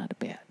just getting out of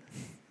bed.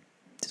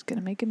 Just going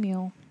to make a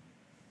meal.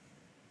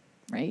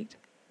 Right?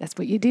 That's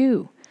what you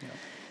do. Yeah.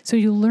 So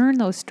you learn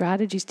those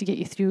strategies to get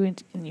you through,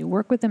 and you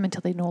work with them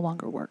until they no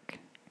longer work.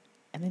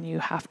 And then you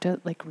have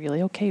to like really,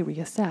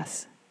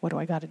 reassess. What do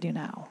I got to do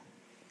now?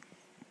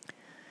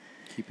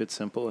 Keep it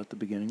simple at the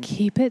beginning.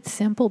 Keep it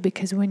simple,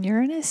 because when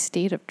you're in a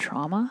state of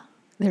trauma,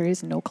 there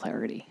is no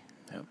clarity.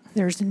 Yep.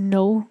 There's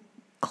no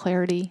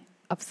clarity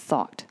of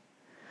thought.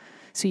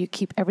 So you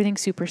keep everything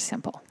super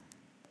simple.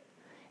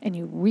 And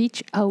you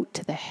reach out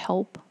to the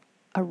help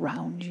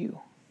around you.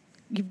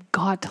 You've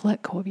got to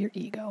let go of your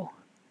ego.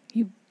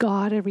 You've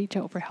got to reach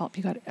out for help.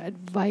 You got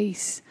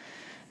advice.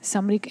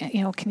 Somebody,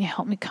 you know, can you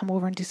help me come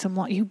over and do some?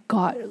 You've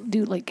got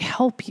to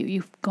help you.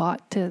 You've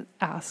got to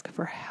ask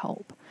for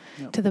help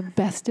to the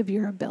best of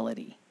your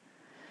ability.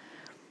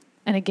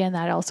 And again,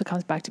 that also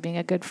comes back to being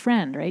a good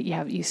friend, right?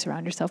 You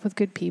surround yourself with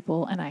good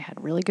people, and I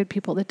had really good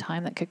people at the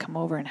time that could come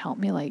over and help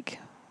me, like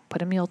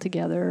put a meal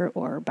together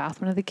or bath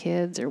one of the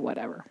kids or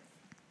whatever.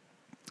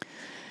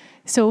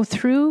 So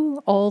through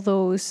all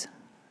those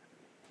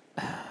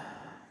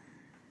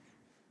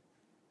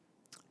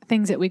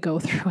things that we go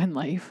through in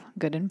life,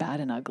 good and bad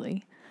and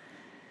ugly,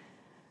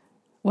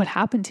 what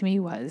happened to me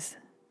was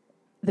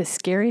the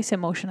scariest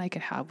emotion I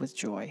could have was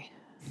joy.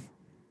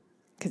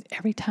 Because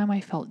every time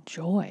I felt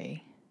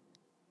joy,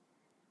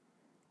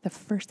 the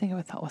first thing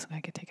I thought was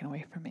going to get taken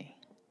away from me.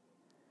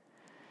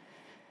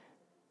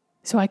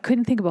 So I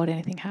couldn't think about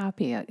anything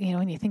happy. You know,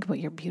 when you think about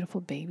your beautiful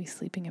baby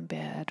sleeping in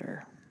bed,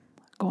 or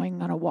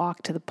going on a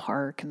walk to the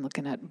park and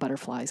looking at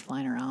butterflies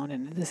flying around,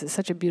 and this is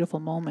such a beautiful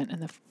moment.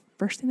 And the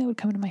first thing that would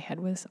come into my head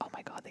was, oh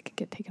my God, they could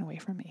get taken away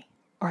from me,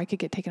 or I could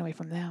get taken away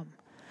from them.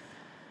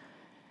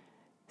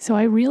 So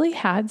I really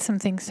had some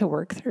things to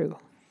work through.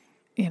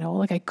 You know,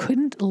 like I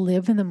couldn't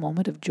live in the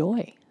moment of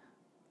joy.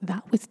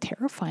 That was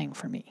terrifying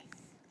for me,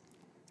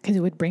 because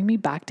it would bring me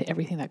back to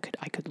everything that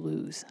I could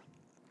lose.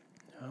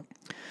 Yep.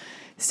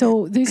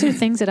 So these are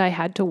things that I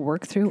had to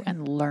work through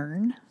and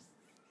learn.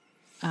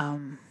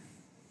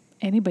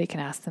 Anybody can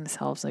ask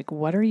themselves, like,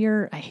 what are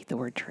your, I hate the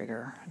word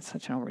trigger. It's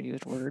such an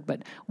overused word,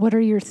 but what are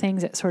your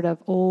things that sort of,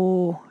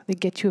 they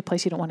get you a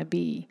place you don't want to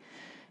be?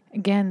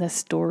 Again, the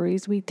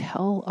stories we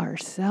tell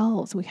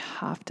ourselves, we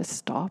have to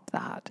stop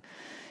that.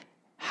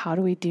 How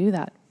do we do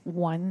that?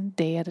 One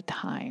day at a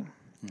time.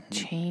 Mm-hmm.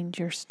 Change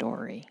your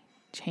story.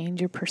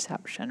 Change your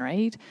perception,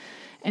 right?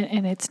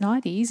 And it's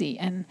not easy.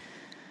 And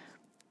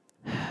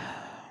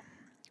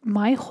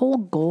my whole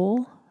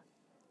goal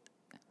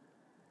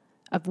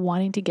of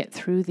wanting to get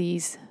through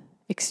these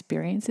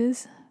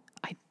experiences,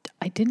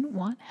 I didn't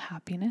want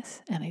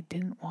happiness and I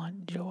didn't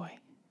want joy.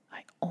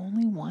 I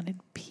only wanted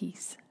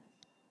peace.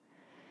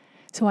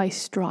 So I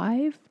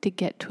strive to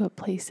get to a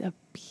place of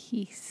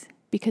peace,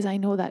 because I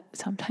know that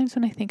sometimes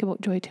when I think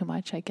about joy too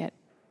much, the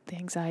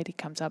anxiety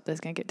comes up that's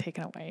going to get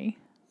taken away.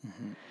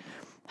 Mm-hmm.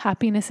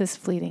 Happiness is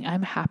fleeting.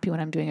 I'm happy when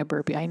I'm doing a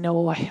burpee. I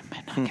know I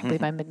can't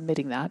believe I'm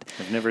admitting that.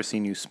 I've never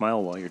seen you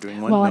smile while you're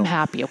doing one. Well, no. I'm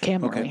happy. Okay,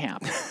 I'm really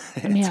happy.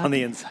 It's on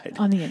the inside.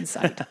 On the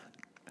inside.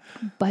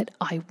 But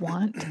I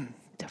want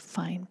to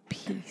find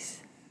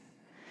peace.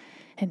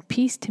 And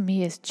peace to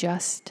me is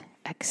just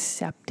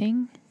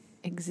accepting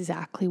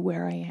exactly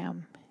where I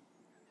am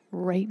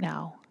right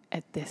now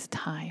at this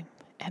time.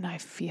 And I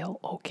feel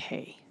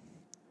okay.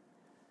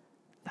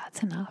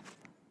 That's enough.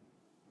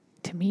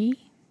 To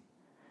me,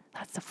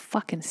 that's the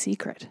fucking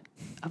secret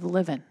of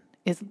living,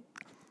 is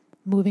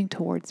moving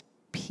towards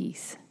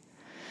peace.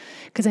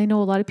 Because I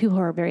know a lot of people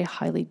who are very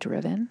highly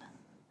driven,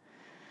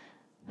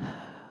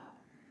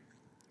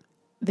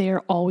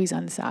 they're always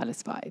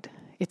unsatisfied.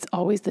 It's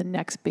always the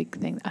next big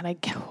thing. And I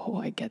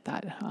get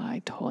that.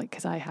 I totally,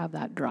 because I have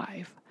that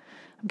drive.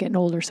 I'm getting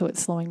older, so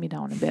it's slowing me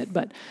down a bit.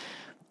 But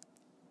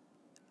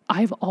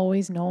I've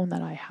always known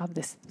that I have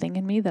this thing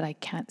in me that I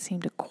can't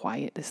seem to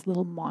quiet, this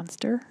little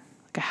monster.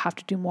 Like I have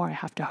to do more. I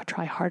have to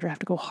try harder. I have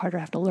to go harder. I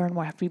have to learn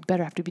more. I have to be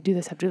better. I have to do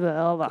this. I have to do blah,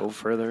 blah, blah. Go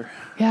further.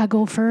 Yeah,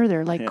 go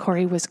further. Like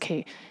Corey was,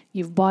 okay,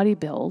 you've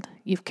bodybuilded,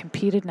 you've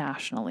competed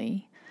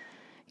nationally,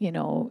 you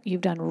know,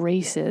 you've done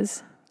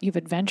races, you've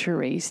adventure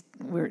raced.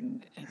 We're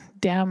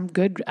damn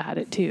good at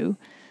it too.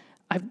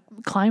 I've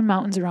climbed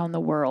mountains around the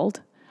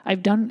world.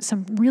 I've done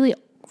some really,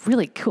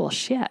 really cool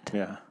shit.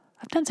 Yeah.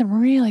 I've done some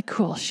really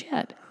cool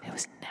shit. It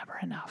was never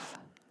enough.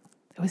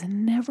 It was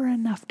never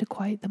enough to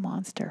quiet the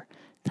monster.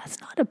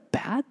 That's not a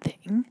bad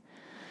thing.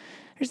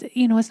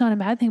 It's not a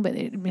bad thing, but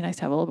it'd be nice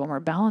to have a little bit more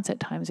balance at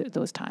times, at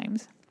those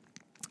times.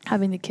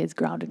 Having the kids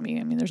grounded me.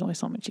 I mean, there's only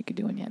so much you could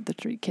do when you had the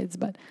 3 kids,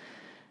 but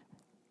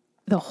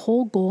the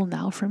whole goal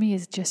now for me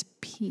is just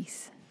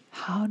peace.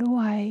 How do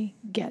I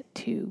get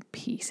to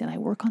peace? And I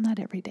work on that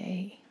every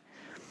day.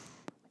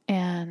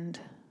 And,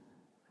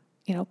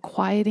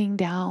 quieting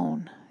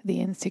down the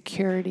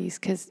insecurities,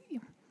 because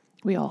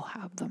we all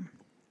have them.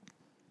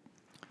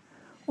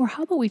 Or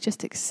how about we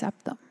just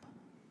accept them?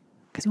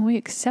 Because when we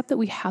accept that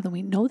we have them,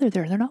 we know they're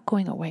there. They're not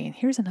going away. And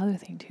here's another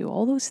thing too.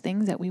 All those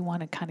things that we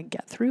want to kind of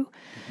get through,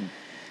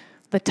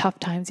 the tough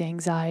times, the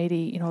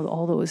anxiety,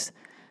 all those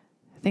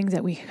things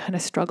that we kind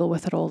of struggle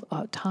with at all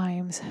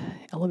times,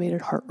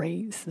 elevated heart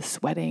rates, the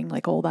sweating,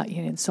 like all that,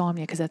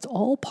 insomnia, because that's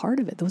all part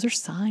of it. Those are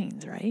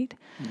signs, right?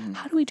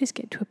 How do we just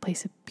get to a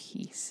place of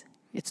peace?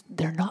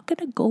 They're not going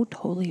to go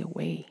totally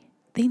away.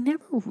 They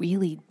never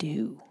really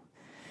do.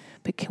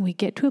 But can we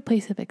get to a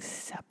place of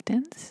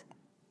acceptance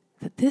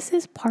that this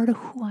is part of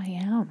who I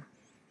am?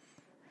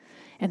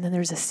 And then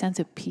there's a sense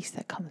of peace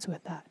that comes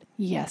with that.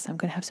 Yes, I'm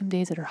going to have some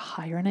days that are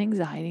higher in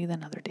anxiety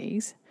than other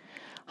days,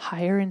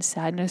 higher in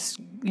sadness,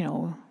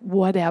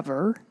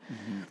 whatever.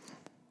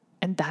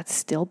 And that's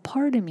still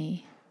part of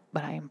me,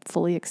 but I am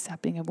fully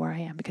accepting of where I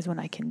am, because when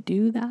I can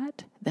do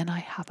that, then I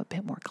have a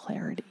bit more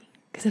clarity,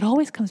 because it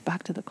always comes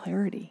back to the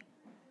clarity.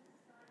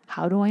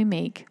 How do I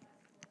make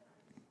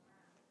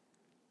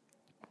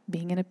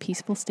being in a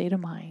peaceful state of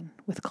mind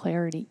with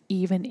clarity,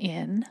 even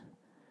in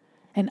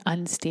an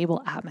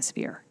unstable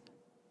atmosphere?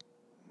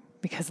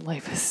 Because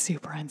life is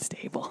super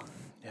unstable,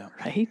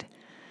 right?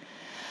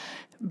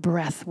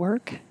 Breath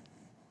work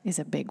is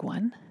a big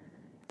one.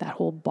 That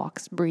whole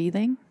box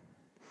breathing,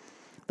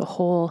 the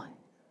whole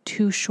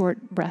 2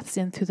 short breaths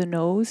in through the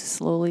nose,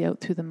 slowly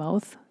out through the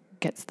mouth,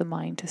 gets the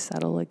mind to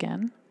settle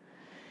again.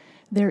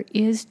 There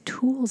is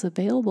tools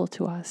available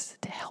to us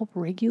to help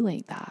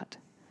regulate that.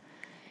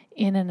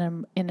 In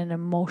an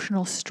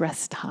emotional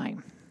stress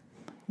time,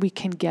 we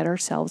can get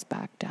ourselves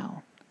back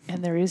down.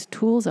 And there is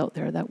tools out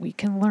there that we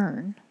can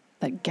learn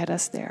that get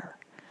us there.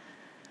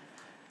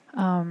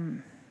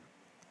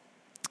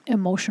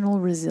 Emotional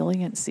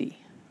resiliency.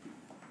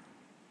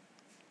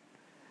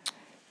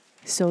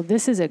 So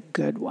this is a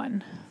good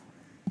one.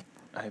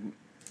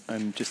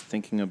 I'm just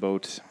thinking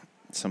about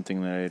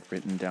something that I had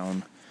written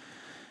down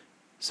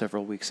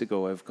several weeks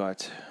ago. I've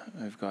got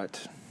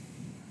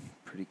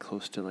pretty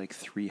close to like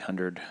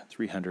 300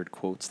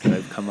 quotes that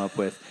I've come up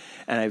with,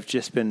 and I've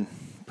just been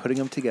putting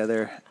them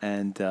together.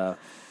 And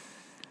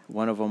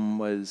one of them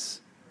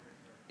was,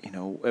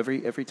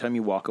 every time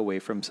you walk away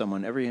from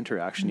someone, every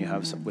interaction you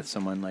have with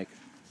someone, like,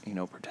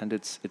 pretend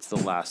it's the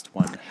last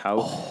one.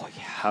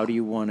 How do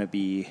you want to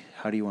be?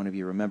 How do you want to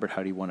be remembered?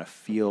 How do you want to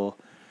feel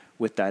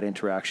with that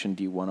interaction?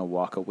 Do you want to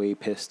walk away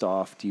pissed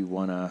off? Do you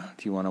want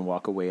to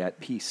walk away at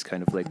peace?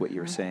 Kind of like what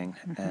you were saying.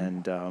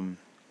 And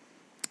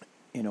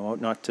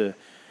not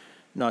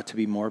to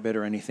be morbid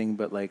or anything,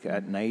 but like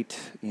at night,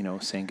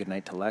 saying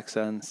goodnight to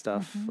Lexa and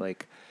stuff,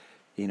 like,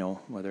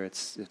 whether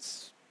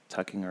it's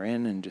tucking her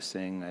in and just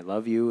saying I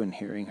love you, and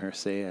hearing her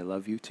say I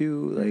love you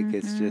too. Like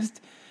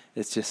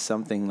it's just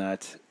something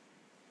that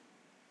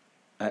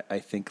I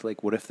think,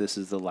 like, what if this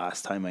is the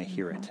last time I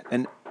hear it?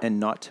 And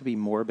not to be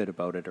morbid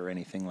about it or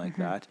anything like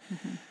that,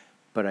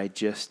 but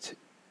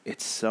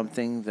it's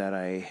something that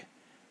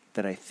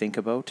I think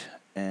about.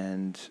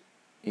 And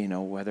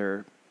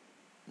whether,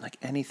 like,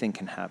 anything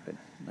can happen,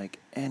 like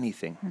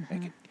anything. I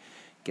could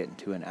get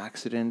into an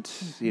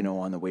accident,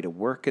 on the way to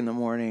work in the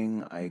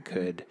morning. I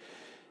could,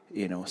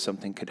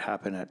 something could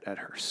happen at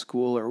her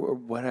school or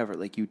whatever.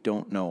 Like, you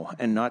don't know.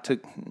 And not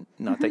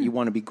that you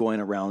want to be going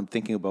around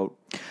thinking about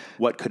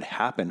what could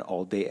happen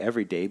all day,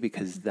 every day,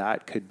 because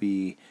that could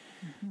be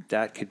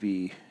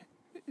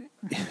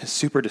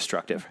super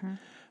destructive.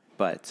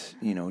 But,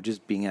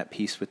 just being at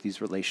peace with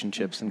these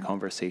relationships and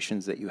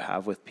conversations that you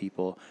have with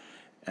people,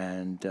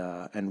 and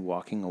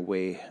walking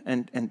away,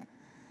 and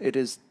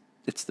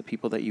it's the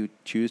people that you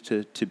choose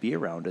to be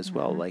around as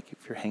well. Like,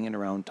 if you're hanging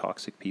around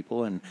toxic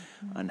people and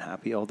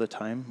unhappy all the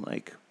time,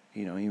 like,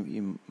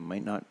 you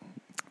might not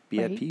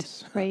be at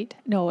peace. Right.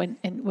 No, and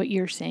what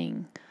you're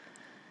saying,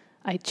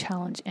 I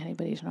challenge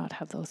anybody to not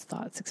have those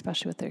thoughts,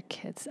 especially with their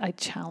kids. I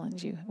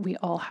challenge you. We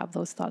all have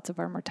those thoughts of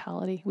our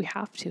mortality. We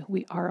have to.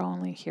 We are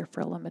only here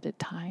for a limited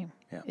time.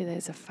 Yeah. It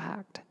is a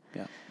fact.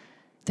 Yeah.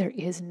 There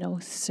is no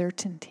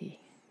certainty.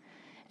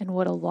 And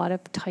what a lot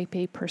of type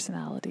A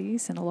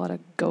personalities and a lot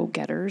of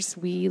go-getters,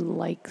 we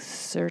like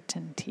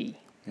certainty,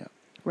 Yeah.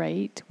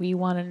 right? We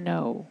want to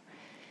know.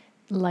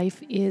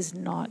 Life is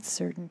not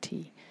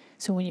certainty.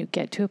 So when you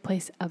get to a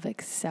place of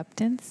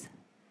acceptance,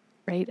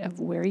 right,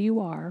 of where you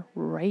are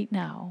right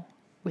now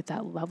with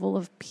that level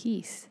of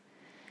peace,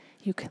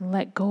 you can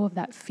let go of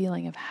that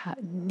feeling of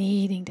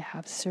needing to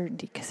have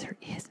certainty, because there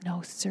is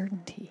no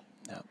certainty.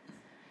 Yeah.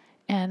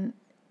 And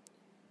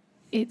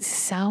it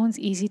sounds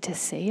easy to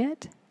say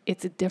it.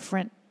 It's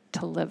different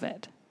to live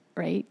it,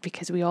 right?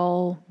 Because we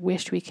all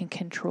wish we can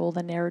control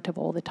the narrative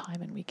all the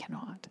time, and we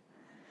cannot.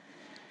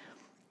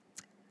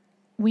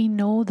 We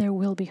know there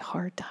will be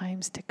hard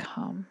times to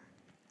come.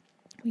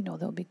 We know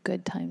there'll be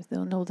good times.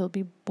 They'll know there'll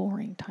be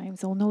boring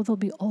times. They'll know there'll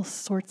be all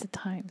sorts of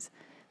times.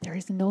 There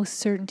is no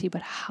certainty,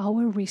 but how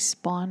we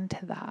respond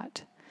to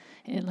that.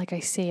 And like I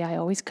say, I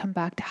always come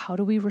back to how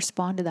do we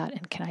respond to that,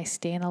 and can I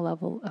stay in a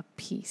level of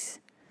peace?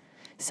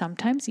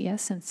 Sometimes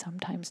yes, and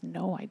sometimes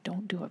no. I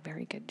don't do a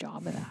very good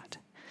job of that.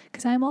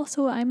 Because I'm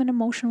an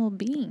emotional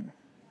being.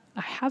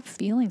 I have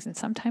feelings, and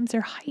sometimes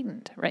they're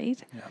heightened,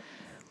 right? Yeah.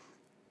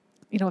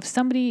 You know, if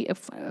somebody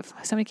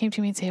came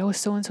to me and say, oh,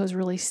 so-and-so is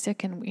really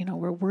sick and, you know,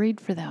 we're worried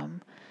for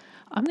them,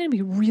 I'm going to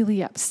be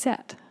really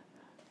upset.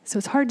 So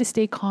it's hard to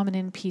stay calm and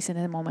in peace in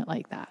a moment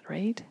like that,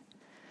 right?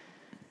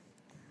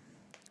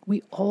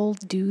 We all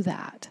do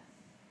that.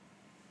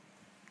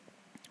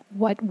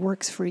 What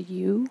works for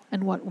you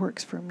and what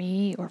works for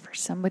me or for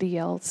somebody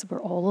else,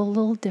 we're all a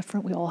little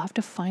different. We all have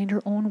to find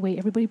our own way.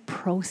 Everybody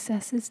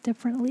processes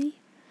differently.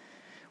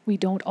 We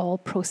don't all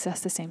process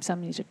the same.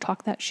 Some need to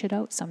talk that shit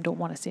out. Some don't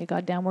want to say a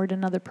goddamn word to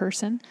another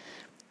person.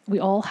 We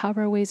all have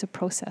our ways of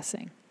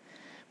processing.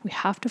 We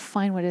have to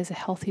find what is a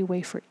healthy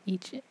way for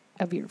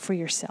for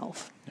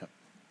yourself. Yep.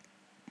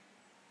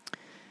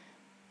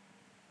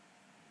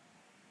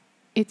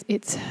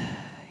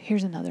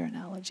 Here's another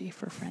analogy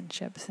for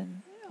friendships,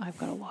 and I've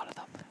got a lot of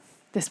them.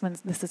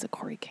 This is a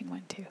Corey King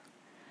one too.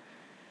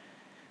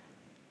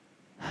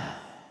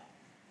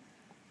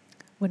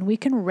 When we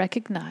can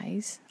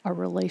recognize our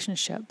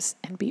relationships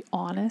and be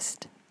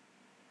honest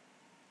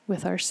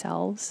with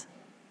ourselves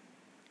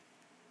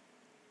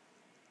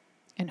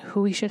and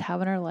who we should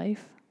have in our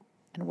life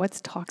and what's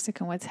toxic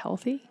and what's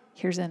healthy,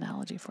 here's an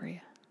analogy for you.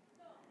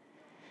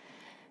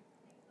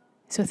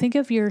 So think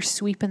of you're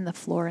sweeping the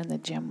floor in the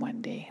gym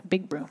one day.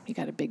 Big broom. You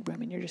got a big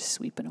broom and you're just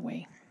sweeping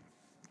away.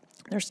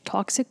 There's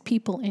toxic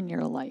people in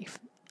your life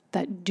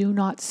that do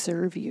not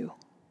serve you.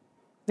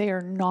 They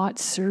are not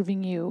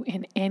serving you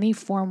in any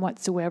form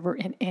whatsoever,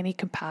 in any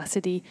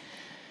capacity.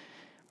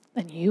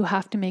 And you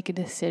have to make a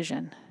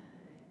decision.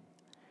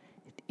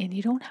 And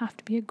you don't have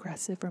to be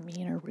aggressive or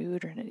mean or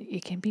rude. Or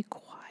it can be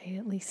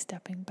quietly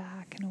stepping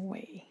back and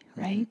away,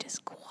 right? Mm-hmm.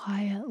 Just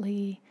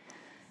quietly,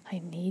 I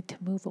need to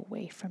move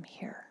away from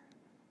here.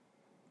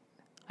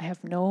 I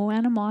have no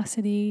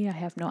animosity.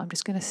 I'm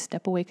just going to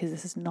step away because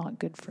this is not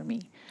good for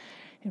me.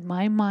 In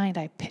my mind,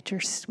 I picture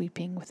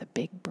sweeping with a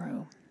big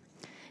broom.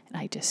 And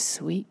I just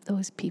sweep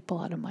those people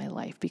out of my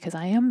life because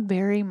I am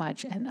very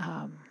much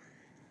a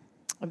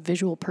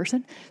visual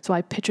person. So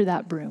I picture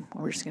that broom.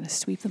 We're just going to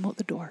sweep them out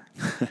the door.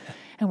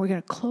 And we're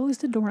going to close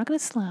the door. We're not going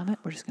to slam it.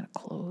 We're just going to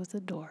close the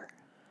door.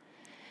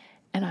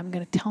 And I'm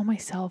going to tell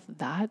myself,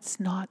 that's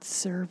not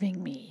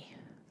serving me.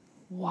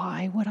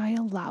 Why would I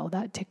allow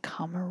that to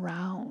come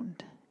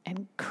around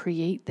and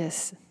create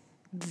this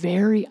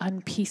very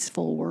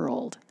unpeaceful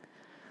world?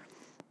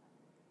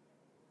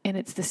 And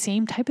it's the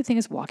same type of thing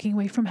as walking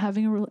away from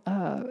having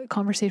a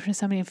conversation with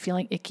somebody and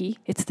feeling icky.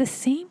 It's the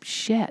same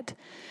shit.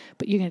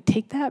 But you're going to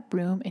take that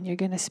broom and you're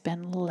going to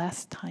spend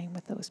less time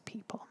with those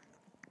people.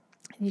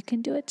 And you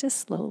can do it just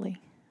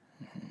slowly.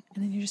 Mm-hmm.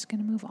 And then you're just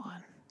going to move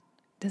on.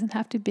 It doesn't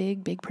have to be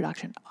big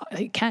production.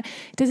 It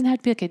doesn't have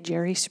to be like a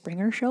Jerry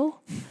Springer show,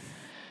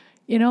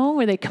 you know,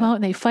 where they come out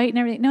and they fight and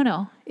everything.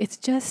 No.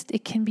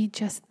 It can be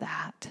just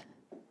that.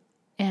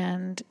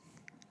 And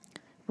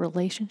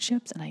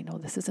relationships, and I know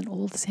this is an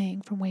old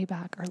saying from way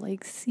back, are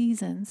like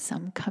seasons.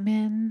 Some come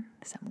in,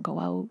 some go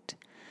out.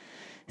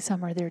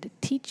 Some are there to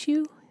teach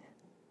you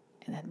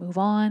and then move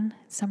on.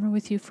 Some are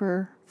with you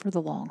for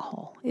the long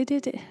haul.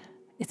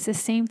 It's the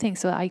same thing.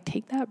 So I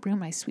take that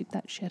broom, I sweep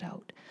that shit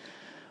out.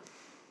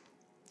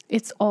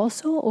 It's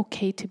also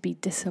okay to be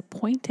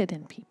disappointed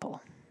in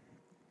people.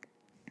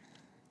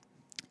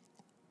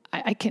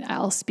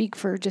 I'll speak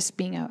for just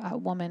being a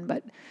woman,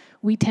 but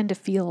we tend to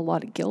feel a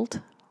lot of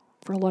guilt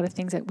for a lot of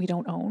things that we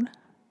don't own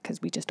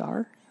because we just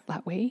are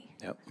that way.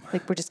 Yep.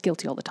 Like we're just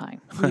guilty all the time.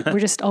 We're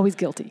just always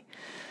guilty.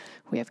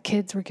 We have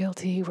kids, we're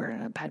guilty. We're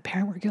a bad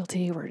parent, we're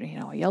guilty.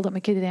 I yelled at my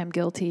kid today, I'm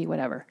guilty,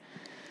 whatever.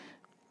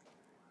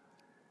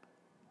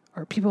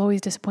 Or people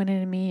always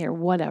disappointed in me or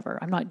whatever.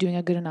 I'm not doing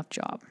a good enough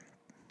job.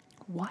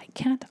 Why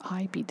can't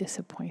I be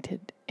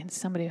disappointed in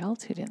somebody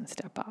else who didn't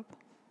step up?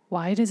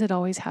 Why does it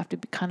always have to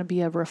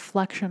be a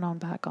reflection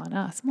back on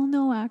us? Well,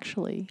 no,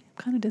 actually,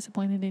 I'm kind of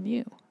disappointed in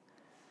you.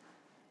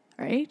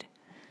 Right?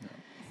 No.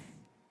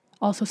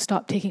 Also,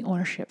 stop taking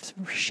ownership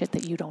for shit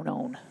that you don't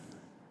own.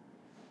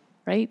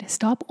 Right?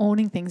 Stop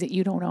owning things that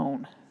you don't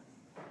own.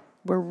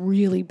 We're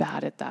really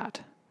bad at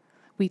that.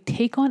 We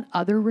take on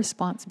other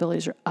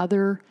responsibilities or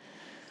other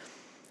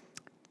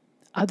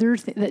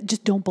things that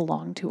just don't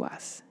belong to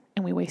us.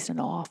 And we waste an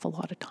awful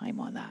lot of time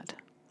on that.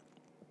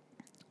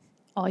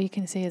 All you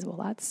can say is, well,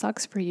 that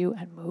sucks for you,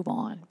 and move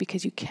on,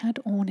 because you can't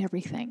own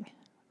everything,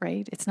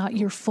 right? It's not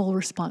your full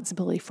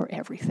responsibility for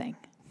everything,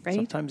 right?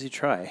 Sometimes you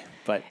try,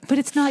 but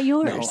it's not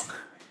yours.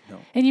 No.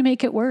 And you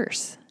make it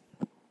worse.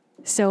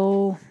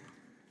 So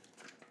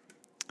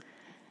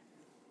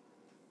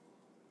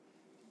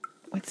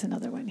what's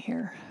another one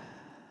here?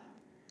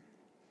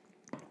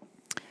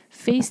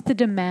 Face the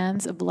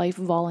demands of life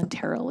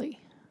voluntarily.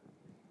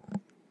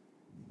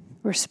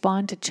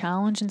 Respond to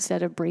challenge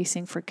instead of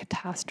bracing for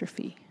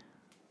catastrophe.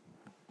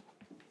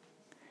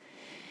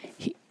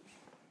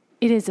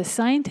 It is a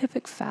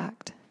scientific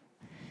fact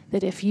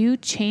that if you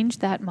change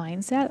that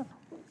mindset,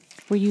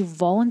 where you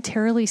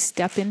voluntarily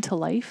step into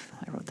life,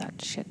 I wrote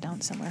that shit down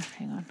somewhere,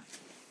 hang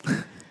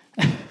on.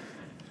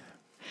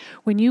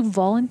 When you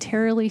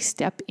voluntarily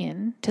step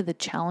into the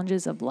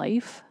challenges of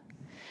life,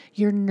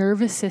 your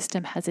nervous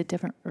system has a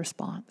different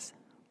response.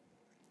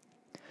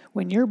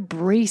 When you're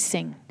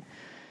bracing,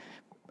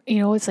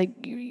 it's like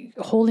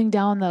holding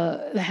down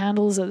the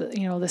handles of,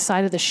 the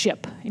side of the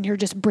ship, and you're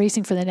just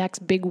bracing for the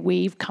next big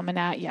wave coming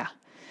at you.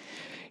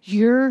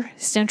 Your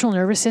central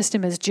nervous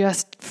system is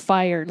just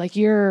fired. Like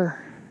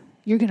you're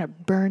going to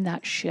burn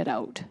that shit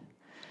out.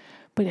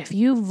 But if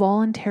you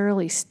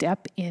voluntarily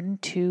step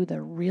into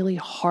the really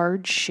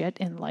hard shit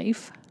in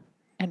life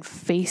and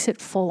face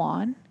it full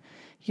on,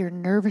 your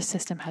nervous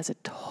system has a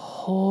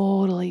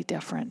totally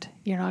different.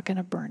 You're not going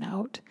to burn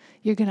out.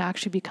 You're going to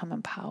actually become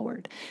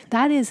empowered.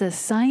 That is a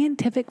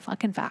scientific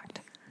fucking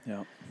fact.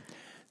 Yeah.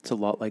 It's a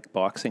lot like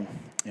boxing.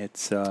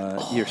 It's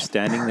you're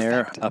standing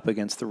there up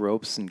against the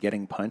ropes and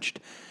getting punched,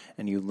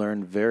 and you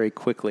learn very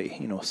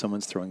quickly,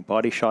 someone's throwing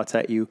body shots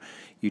at you.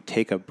 You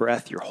take a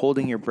breath, you're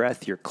holding your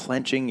breath, you're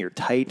clenching, you're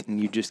tight,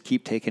 and you just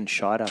keep taking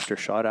shot after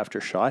shot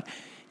after shot.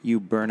 You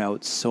burn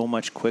out so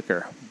much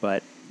quicker.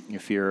 But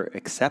if you're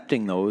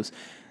accepting those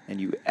and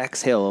you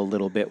exhale a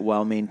little bit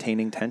while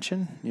maintaining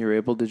tension, you're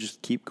able to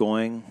just keep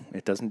going.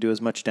 It doesn't do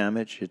as much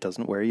damage. It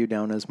doesn't wear you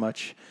down as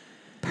much.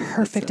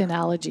 Perfect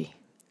analogy.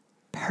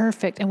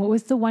 Perfect. And what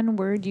was the one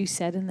word you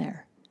said in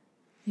there?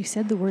 You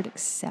said the word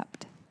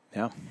accept.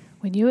 Yeah.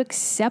 When you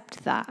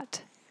accept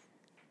that,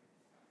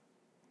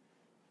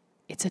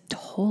 it's a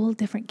total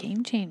different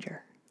game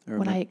changer.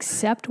 When I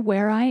accept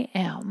where I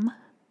am,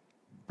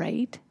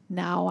 right,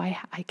 now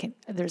I can,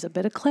 there's a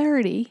bit of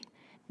clarity.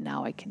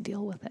 Now I can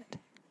deal with it.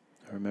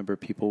 I remember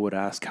people would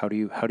ask, how do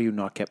you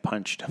not get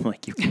punched? I'm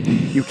like,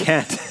 you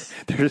can't.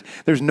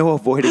 There's no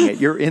avoiding it.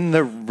 You're in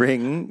the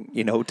ring,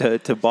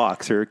 to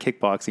box or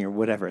kickboxing or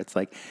whatever. It's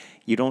like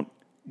you don't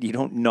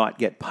not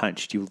get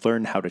punched. You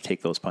learn how to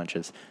take those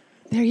punches.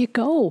 There you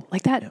go.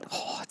 Like that. Yeah.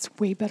 Oh, it's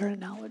way better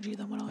analogy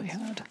than what I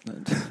had.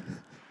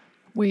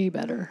 Way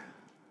better.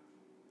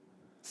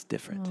 It's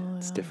different. Oh, yeah.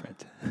 It's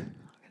different.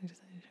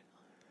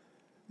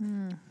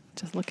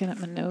 Just looking at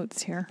my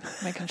notes here,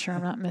 making sure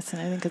I'm not missing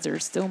anything because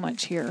there's so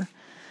much here.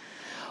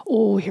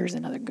 Oh, here's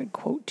another good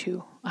quote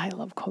too. I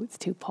love quotes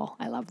too, Paul.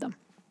 I love them.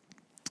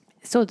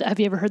 So have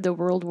you ever heard the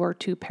World War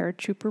II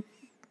paratrooper?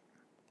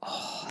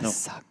 Oh, no.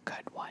 That's a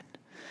good one.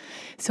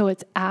 So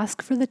it's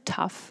ask for the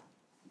tough,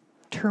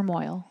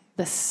 turmoil,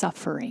 the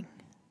suffering.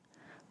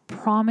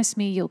 Promise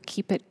me you'll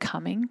keep it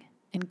coming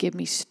and give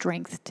me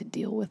strength to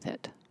deal with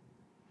it.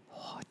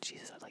 Oh,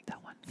 Jesus, I like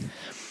that one.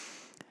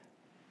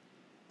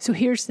 So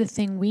here's the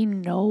thing. We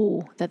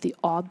know that the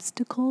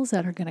obstacles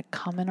that are going to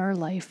come in our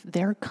life,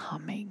 they're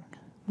coming.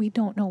 We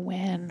don't know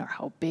when or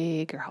how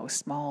big or how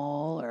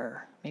small,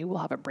 or maybe we'll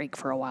have a break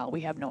for a while.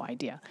 We have no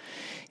idea.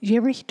 Do you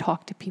ever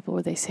talk to people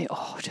where they say,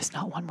 oh, just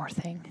not one more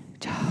thing?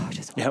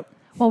 Just one. Yep.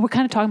 Well, we're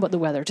kind of talking about the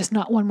weather, just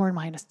not one more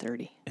minus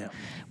 30. Yeah.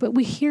 But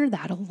we hear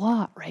that a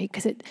lot, right?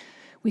 Because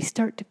we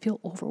start to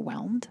feel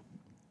overwhelmed.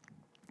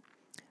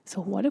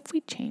 So what if we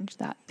change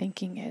that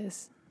thinking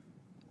is,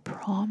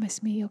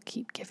 promise me you'll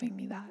keep giving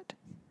me that,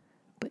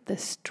 but the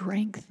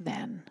strength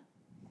then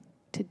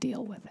to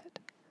deal with it.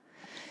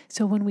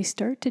 So when we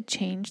start to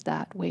change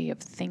that way of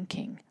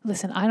thinking,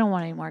 listen, I don't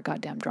want any more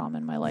goddamn drama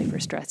in my life or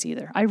stress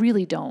either. I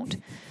really don't.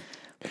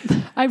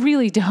 I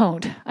really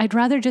don't. I'd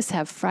rather just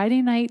have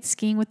Friday night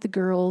skiing with the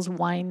girls,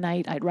 wine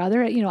night. I'd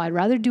rather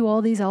do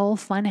all these all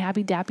fun,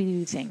 happy,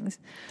 dappy things.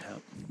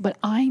 Yep. But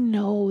I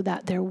know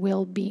that there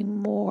will be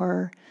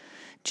more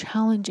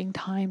challenging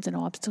times and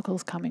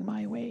obstacles coming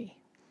my way.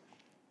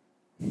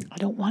 I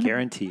don't want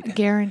to.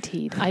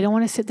 Guaranteed. I don't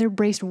want to sit there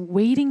braced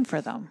waiting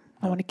for them.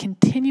 I want to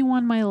continue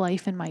on my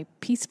life and my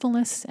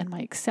peacefulness and my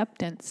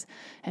acceptance.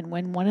 And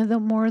when one of the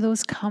more of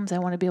those comes, I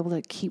want to be able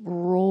to keep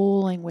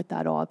rolling with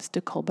that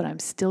obstacle, but I'm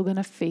still going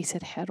to face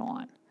it head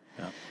on.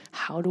 Yeah.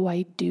 How do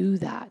I do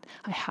that?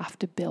 I have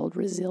to build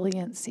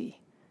resiliency.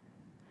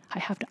 I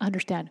have to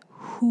understand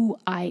who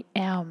I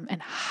am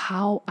and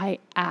how I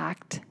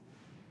act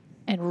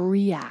and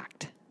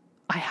react.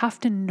 I have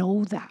to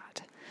know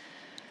that.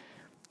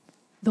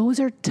 Those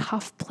are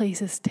tough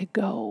places to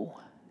go,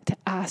 to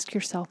ask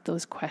yourself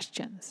those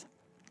questions.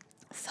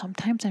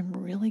 sometimes I'm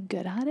really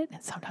good at it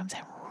and sometimes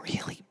I'm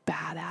really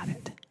bad at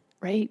it,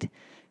 right?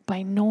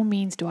 By no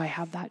means do I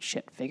have that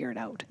shit figured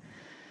out.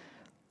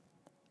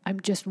 I'm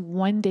just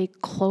one day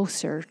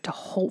closer to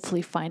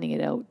hopefully finding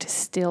it out, to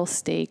still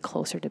stay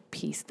closer to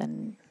peace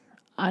than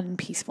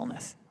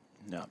unpeacefulness.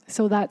 No.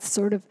 So that's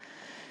sort of...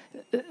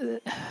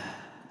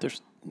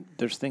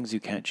 There's things you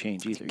can't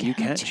change either. You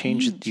can't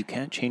change. You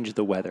can't change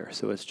the weather.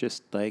 So it's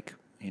just like,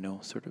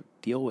 sort of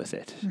deal with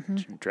it.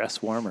 Mm-hmm.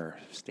 Dress warmer,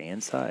 stay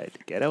inside,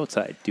 get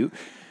outside, do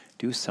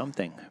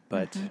something.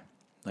 But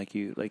like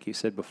you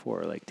said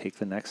before, like take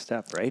the next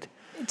step, right?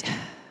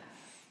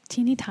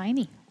 Teeny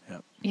tiny.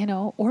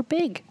 Yep. Or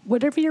big,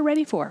 whatever you're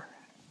ready for.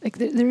 Like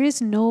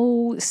there's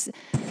no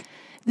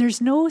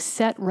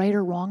set right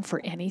or wrong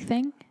for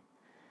anything.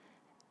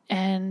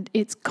 And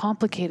it's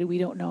complicated. We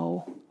don't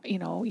know, you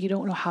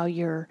don't know how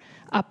your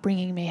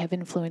upbringing may have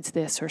influenced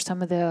this, or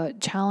some of the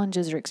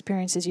challenges or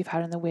experiences you've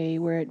had on the way,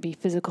 where it be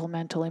physical,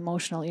 mental,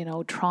 emotional,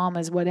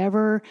 traumas,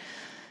 whatever.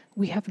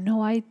 We have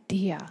no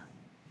idea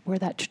where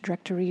that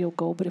trajectory will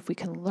go. But if we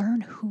can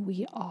learn who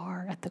we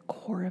are at the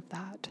core of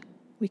that,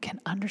 we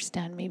can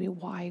understand maybe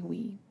why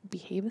we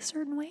behave a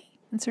certain way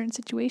in certain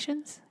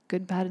situations,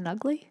 good, bad, and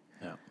ugly.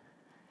 Yeah.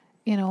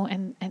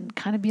 And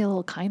kind of be a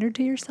little kinder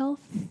to yourself.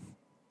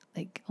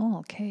 Like, oh,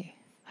 okay,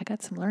 I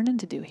got some learning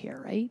to do here,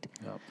 right?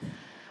 Yep.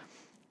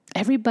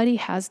 Everybody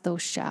has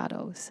those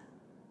shadows.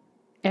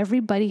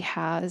 Everybody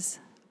has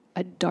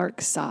a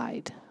dark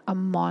side, a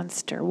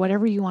monster,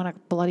 whatever you want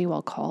to bloody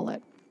well call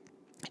it.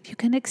 If you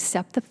can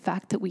accept the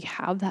fact that we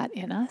have that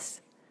in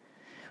us,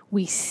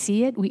 we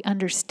see it, we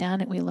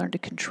understand it, we learn to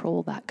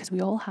control that, because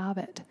we all have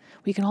it.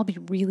 We can all be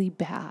really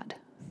bad.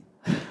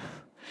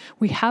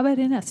 We have it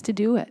in us to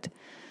do it.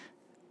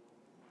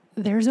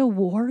 There's a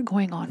war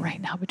going on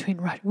right now between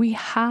Russia. We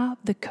have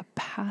the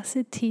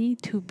capacity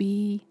to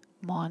be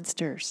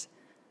monsters,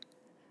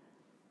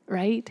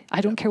 right?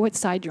 I don't care what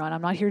side you're on.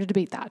 I'm not here to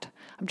debate that.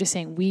 I'm just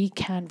saying we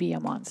can be a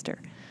monster.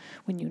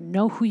 When you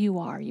know who you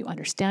are, you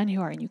understand who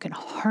you are, and you can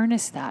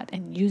harness that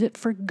and use it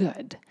for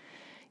good,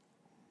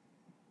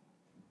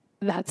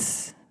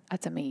 that's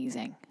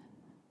amazing,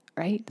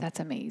 right?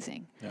 That's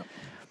amazing. Yep.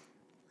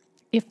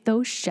 If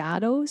those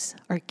shadows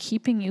are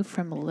keeping you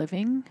from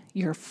living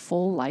your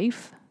full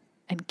life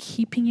and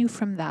keeping you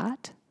from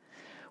that,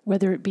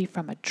 whether it be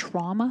from a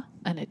trauma,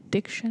 an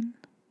addiction,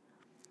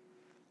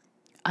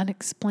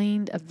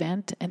 unexplained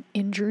event, an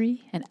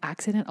injury, an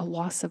accident, a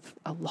loss of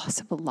a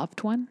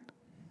loved one,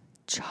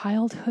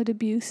 childhood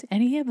abuse,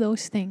 any of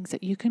those things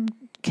that you can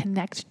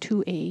connect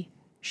to a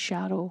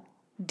shadow,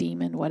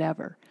 demon,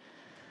 whatever,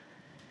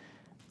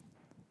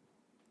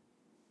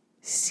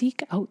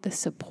 seek out the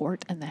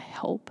support and the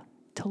help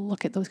to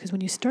look at those. Because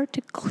when you start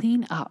to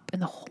clean up, and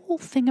the whole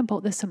thing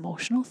about this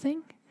emotional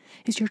thing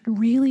is you're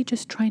really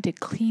just trying to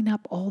clean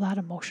up all that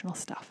emotional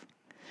stuff.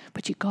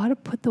 But you got to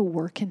put the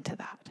work into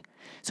that.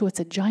 So it's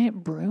a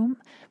giant broom,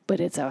 but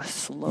it's a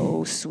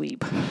slow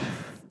sweep.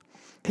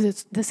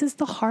 Because this is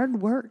the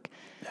hard work.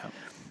 Yeah.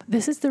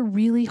 This is the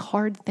really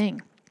hard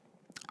thing.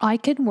 I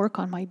can work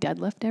on my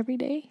deadlift every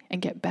day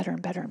and get better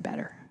and better and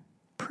better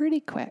pretty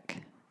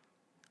quick.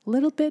 A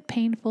little bit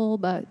painful,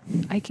 but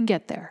I can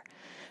get there.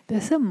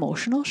 This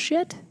emotional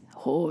shit,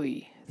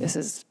 this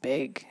is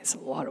big. It's a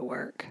lot of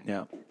work.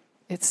 Yeah.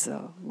 It's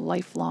a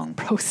lifelong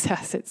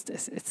process.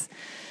 It's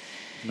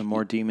The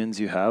more demons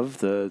you have,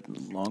 the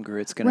longer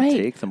it's going to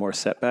take, the more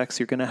setbacks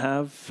you're going to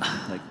have.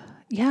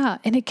 Yeah,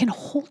 and it can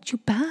hold you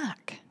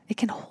back. It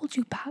can hold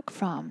you back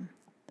from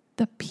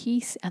the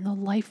peace and the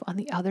life on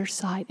the other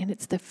side. And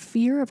it's the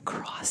fear of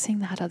crossing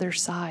that other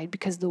side,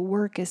 because the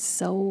work is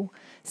so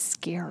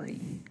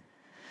scary.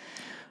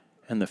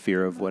 And the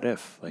fear of what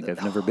if? Like,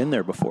 I've never been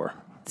there before.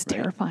 It's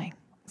terrifying.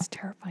 It's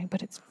terrifying,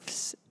 but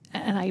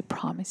and I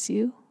promise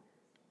you,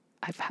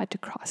 I've had to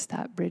cross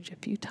that bridge a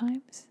few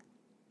times.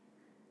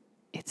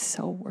 It's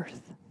so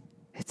worth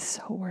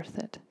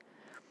it.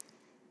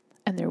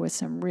 And there was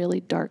some really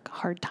dark,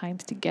 hard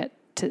times to get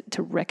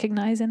to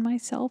recognize in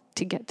myself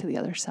to get to the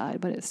other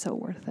side, but it's so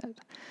worth it.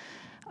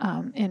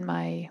 In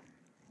my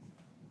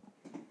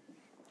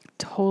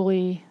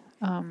totally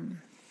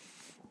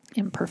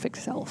imperfect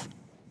self,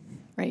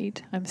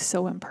 right? I'm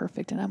so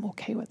imperfect, and I'm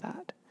okay with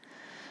that.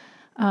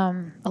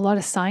 A lot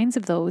of signs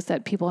of those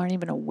that people aren't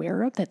even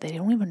aware of, that they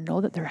don't even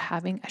know that they're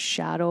having a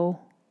shadow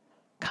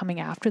coming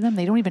after them.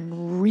 They don't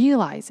even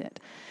realize it.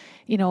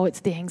 It's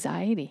the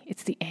anxiety,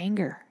 it's the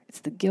anger, it's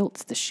the guilt,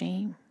 it's the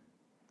shame.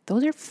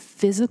 Those are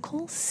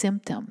physical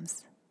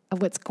symptoms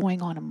of what's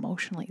going on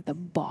emotionally. The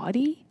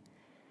body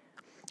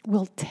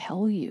will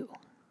tell you.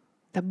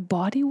 The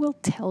body will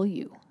tell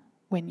you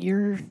when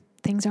your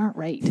things aren't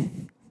right.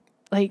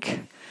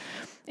 Like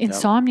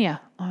insomnia.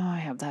 Yep. Oh, I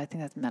have that. I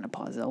think that's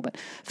menopause though. But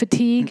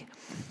fatigue.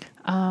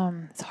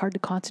 It's hard to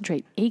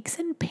concentrate. Aches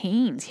and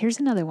pains. Here's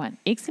another one.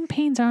 Aches and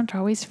pains aren't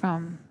always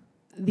from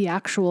the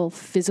actual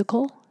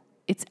physical.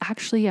 It's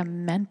actually a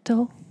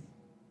mental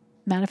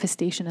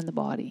manifestation in the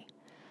body.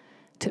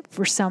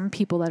 For some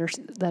people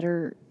that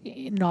are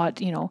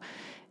not,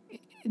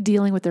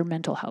 dealing with their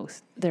mental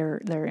health, their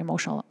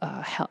emotional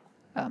health,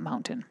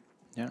 mountain.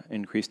 Yeah,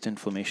 increased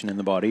inflammation in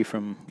the body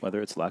from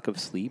whether it's lack of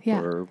sleep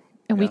or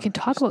and we can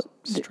talk about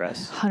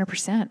stress.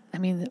 100%. I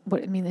mean,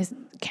 is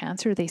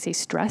cancer. They say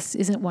stress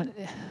isn't one.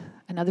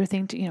 Another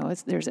thing to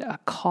there's a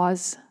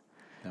causation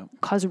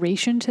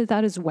to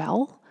that as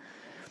well.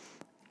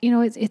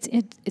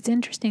 It's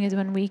interesting is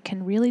when we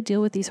can really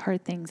deal with these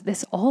hard things.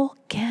 This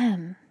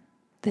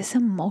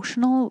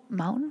emotional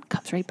mountain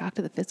comes right back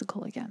to the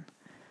physical again.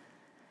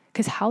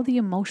 Because how the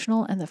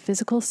emotional and the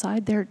physical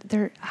side,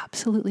 they're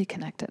absolutely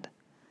connected.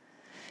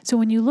 So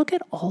when you look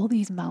at all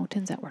these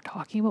mountains that we're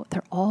talking about,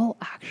 they're all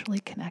actually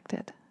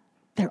connected.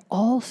 They're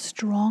all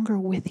stronger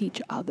with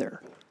each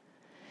other.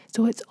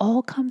 So it's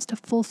all comes to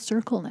full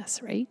circleness,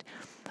 right?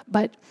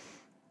 But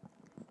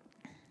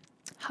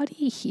how do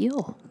you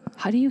heal?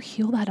 How do you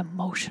heal that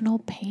emotional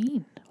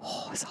pain?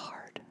 Oh, it's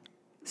hard.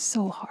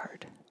 So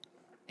hard.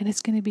 And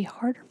it's going to be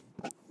harder,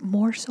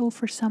 more so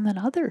for some than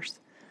others,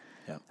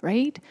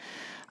 right?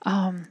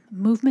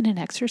 Movement and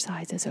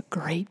exercise is a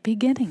great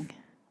beginning.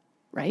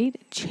 Right?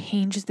 It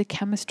changes the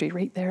chemistry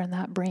right there in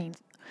that brain.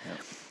 Yep.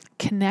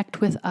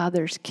 Connect with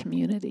others,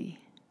 community.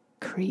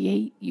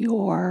 Create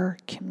your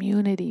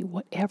community,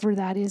 whatever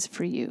that is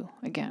for you.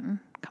 Again,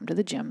 come to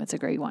the gym. It's a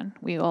great one.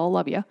 We all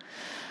love you.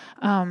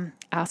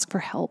 Ask for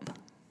help.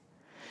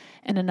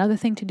 And another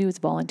thing to do is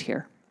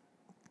volunteer.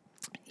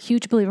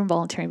 Huge believer in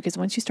volunteering because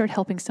once you start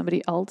helping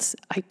somebody else,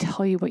 I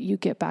tell you what you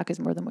get back is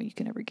more than what you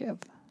can ever give.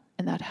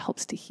 And that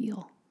helps to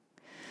heal.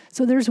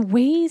 So there's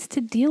ways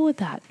to deal with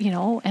that,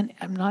 and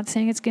I'm not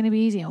saying it's going to be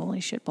easy. Holy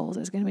shit balls,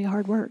 it's going to be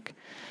hard work.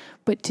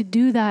 But to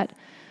do that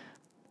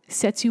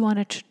sets you on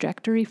a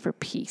trajectory for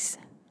peace.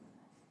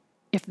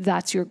 If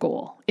that's your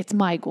goal. It's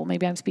my goal.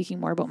 Maybe I'm speaking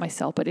more about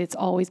myself, but it's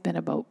always been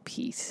about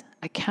peace.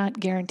 I can't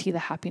guarantee the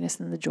happiness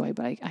and the joy,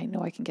 but I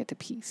know I can get to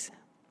peace.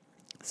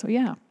 So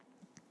yeah.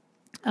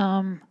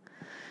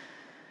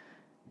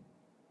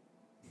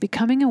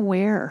 Becoming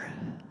aware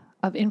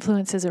of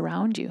influences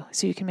around you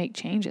so you can make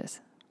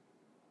changes.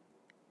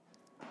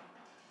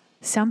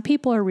 Some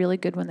people are really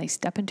good when they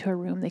step into a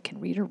room, they can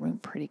read a room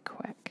pretty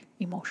quick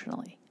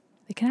emotionally.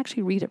 They can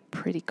actually read it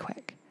pretty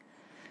quick.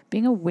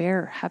 Being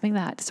aware, having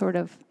that sort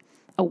of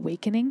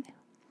awakening,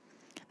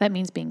 that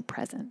means being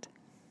present.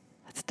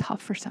 That's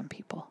tough for some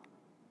people.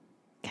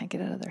 Can't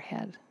get out of their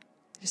head.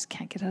 They just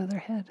can't get out of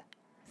their head.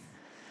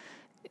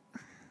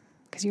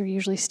 Because you're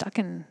usually stuck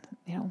in,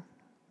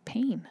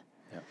 pain.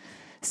 Yep.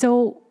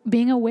 So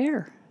being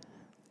aware.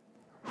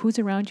 Who's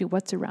around you?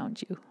 What's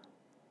around you?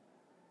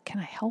 Can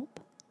I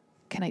help?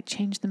 Can I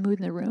change the mood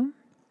in the room?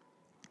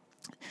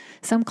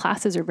 Some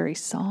classes are very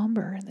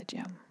somber in the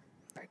gym,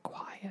 very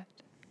quiet.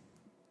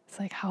 It's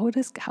like, how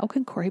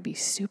can Corey be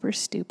super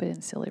stupid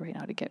and silly right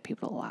now to get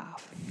people to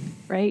laugh,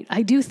 right?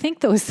 I do think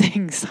those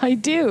things. I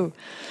do.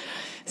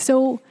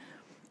 So,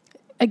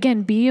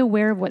 again, be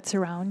aware of what's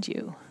around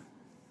you.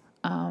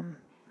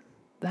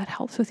 That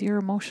helps with your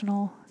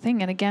emotional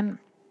thing. And again,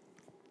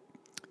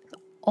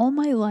 all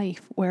my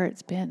life where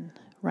it's been,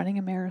 running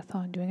a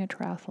marathon, doing a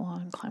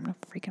triathlon, climbing a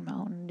freaking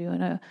mountain,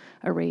 doing a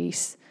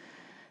race,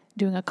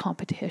 doing a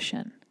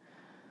competition.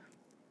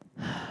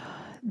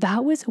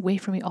 That was a way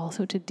for me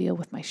also to deal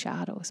with my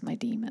shadows, my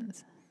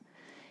demons.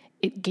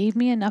 It gave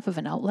me enough of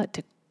an outlet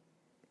to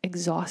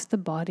exhaust the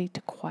body,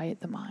 to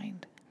quiet the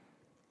mind.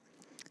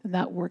 And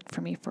that worked for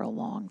me for a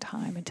long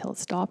time until it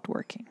stopped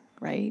working,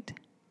 right?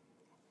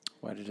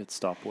 Why did it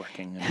stop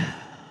working?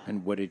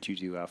 And what did you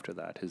do after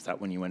that? Is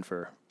that when you went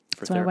for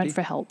therapy? So I went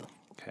for help.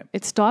 Okay.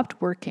 It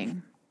stopped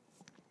working.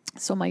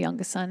 So my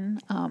youngest son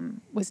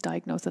was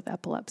diagnosed with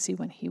epilepsy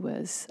when he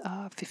was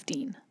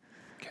 15.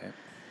 Okay.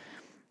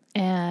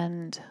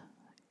 And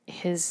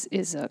his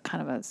is a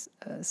kind of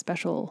a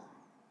special.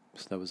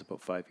 So that was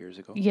about 5 years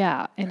ago?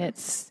 Yeah, and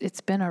it's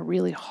been a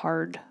really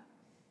hard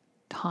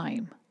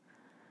time.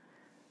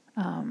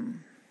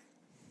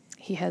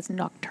 He has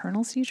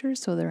nocturnal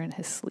seizures, so they're in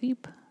his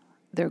sleep.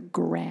 They're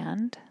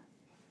grand,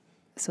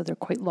 so they're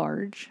quite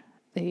large.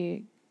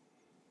 They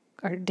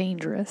are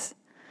dangerous.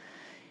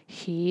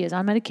 He is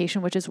on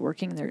medication, which is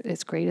working.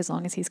 It's great as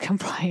long as he's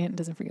compliant,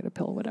 doesn't forget a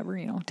pill, whatever,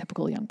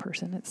 typical young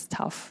person. It's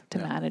tough to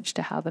manage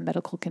to have a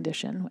medical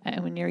condition.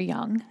 And when you're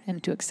young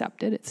and to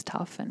accept it, it's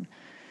tough. And,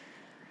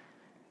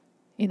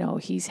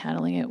 he's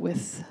handling it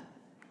with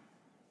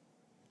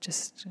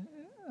just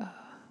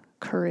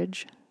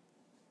courage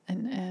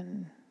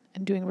and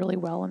doing really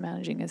well in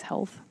managing his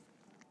health.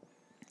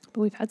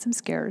 But we've had some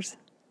scares.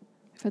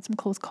 We've had some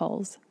close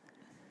calls.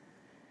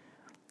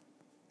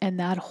 And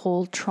that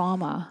whole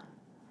trauma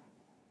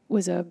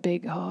was a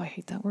big, I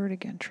hate that word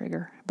again,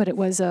 trigger. But it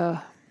was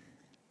a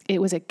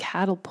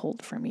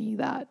catapult for me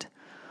that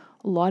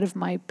a lot of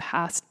my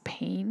past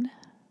pain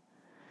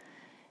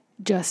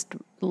just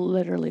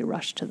literally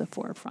rushed to the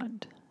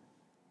forefront.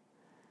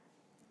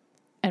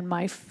 And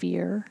my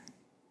fear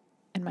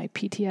and my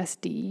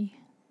PTSD,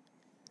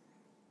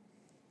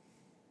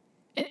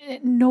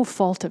 no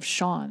fault of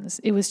Sean's.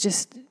 It was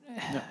just,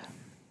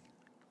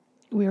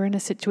 we were in a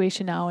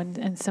situation now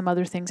and some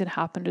other things had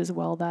happened as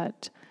well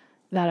that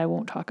I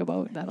won't talk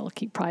about, that I'll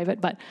keep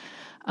private. But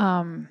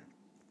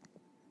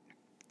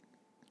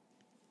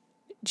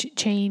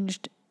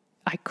changed.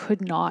 I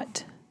could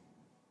not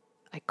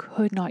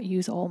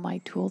use all my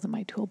tools in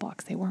my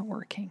toolbox. They weren't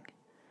working.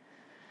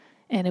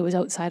 And it was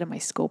outside of my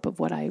scope of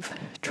what I've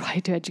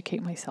tried to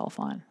educate myself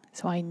on.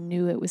 So I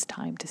knew it was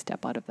time to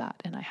step out of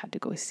that, and I had to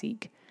go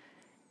seek.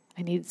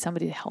 I needed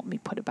somebody to help me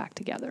put it back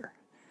together.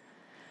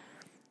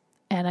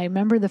 And I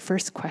remember the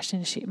first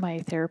question my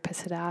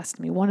therapist had asked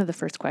me, one of the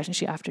first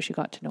questions after she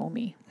got to know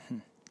me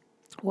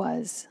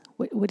was,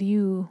 what do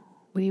you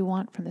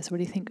want from this? What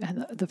do you think?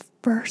 And the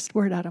first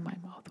word out of my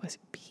mouth was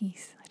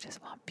peace. I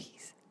just want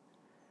peace.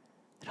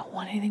 I don't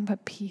want anything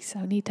but peace.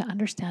 I need to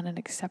understand and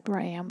accept where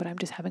I am, but I'm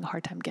just having a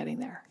hard time getting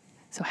there.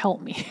 So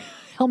help me.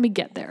 Help me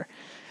get there.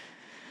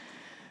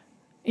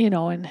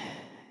 And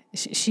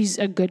she's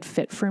a good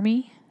fit for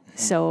me.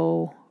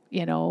 So,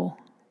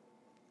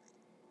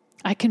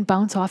 I can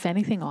bounce off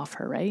anything off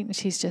her, right? And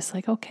she's just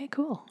like, okay,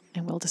 cool.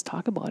 And we'll just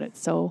talk about it.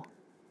 So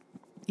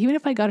even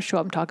if I got to show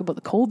up and talk about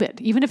the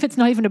COVID, even if it's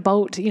not even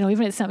about, even if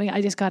it's something,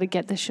 I just got to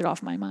get this shit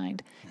off my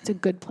mind. It's a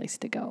good place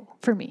to go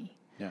for me.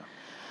 Yeah.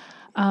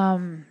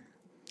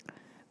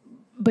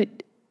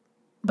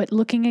 But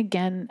looking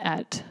again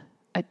at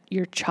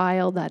your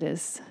child that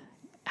is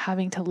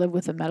having to live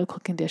with a medical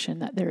condition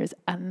that there is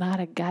not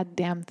a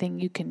goddamn thing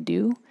you can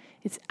do,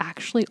 it's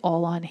actually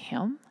all on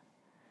him.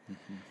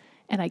 Mm-hmm.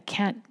 And I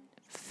can't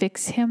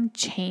fix him,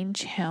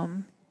 change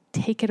him,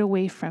 take it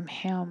away from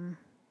him,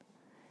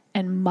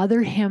 and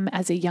mother him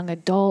as a young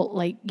adult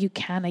like you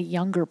can a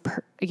younger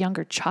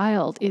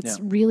child. It's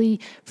really,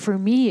 for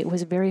me, it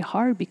was very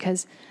hard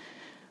because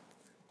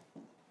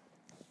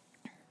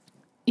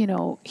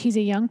he's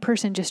a young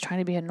person just trying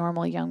to be a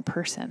normal young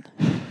person.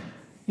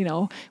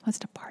 Wants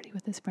to party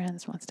with his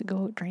friends, wants to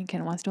go out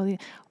drinking, wants to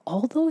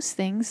all those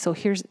things. So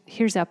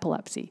here's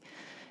epilepsy,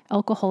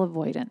 alcohol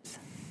avoidance,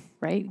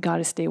 right? Got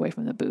to stay away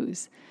from the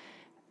booze.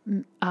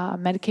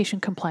 Medication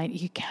compliant,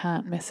 you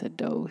can't miss a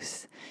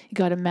dose. You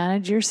got to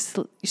manage your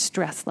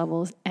stress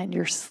levels and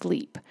your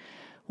sleep.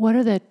 What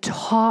are the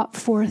top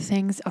 4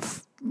 things a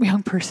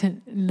young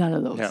person? None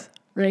of those,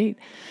 right?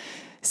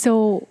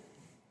 So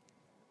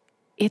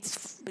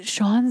it's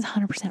Sean's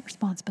 100%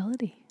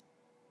 responsibility,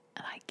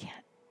 and I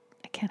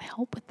can't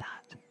help with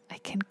that. I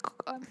can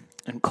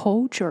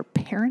coach or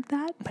parent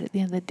that, but at the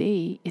end of the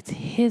day, it's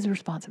his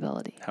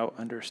responsibility. How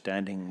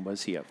understanding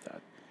was he of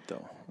that,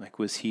 though? Like,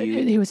 was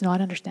he? He was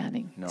not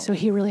understanding. No. So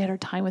he really had a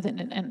hard time with it,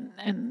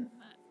 and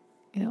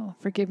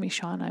forgive me,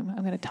 Sean. I'm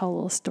going to tell a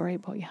little story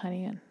about you,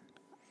 honey, and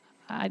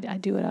I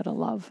do it out of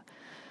love.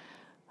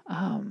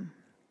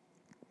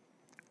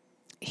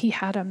 He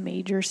had a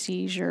major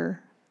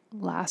seizure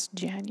last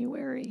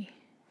January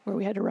where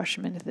we had to rush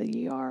him into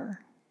the ER.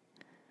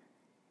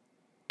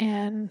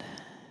 And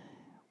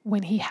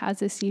when he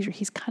has a seizure,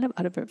 he's kind of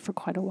out of it for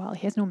quite a while.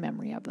 He has no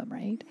memory of them,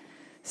 right?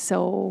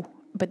 So,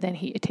 but then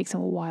it takes him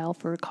a while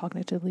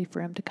cognitively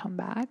for him to come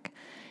back.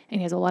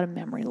 And he has a lot of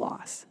memory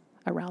loss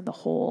around the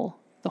whole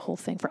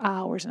thing for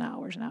hours and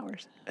hours and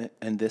hours.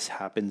 And this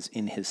happens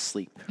in his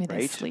sleep, right?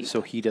 His sleep.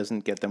 So he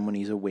doesn't get them when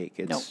he's awake.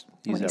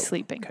 When he's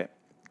sleeping. Okay.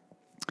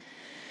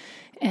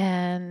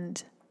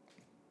 And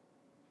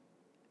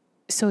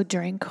so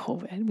during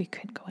COVID, we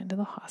couldn't go into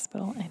the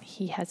hospital, and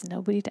he has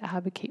nobody to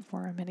advocate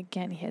for him. And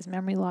again, he has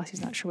memory loss.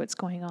 He's not sure what's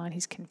going on.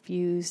 He's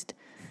confused.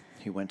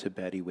 He went to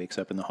bed. He wakes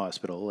up in the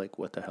hospital. Like,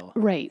 what the hell?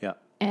 Right. Yeah.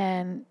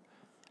 And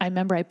I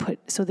remember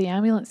so the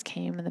ambulance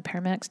came and the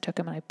paramedics took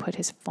him, and I put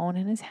his phone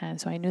in his hand.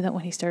 So I knew that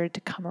when he started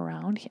to come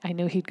around, I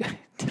knew he'd go,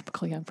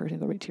 typical young person,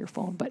 go right to your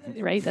phone. But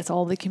right, that's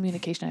all the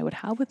communication I would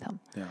have with him.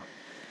 Yeah.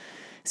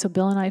 So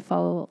Bill and I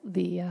follow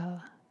the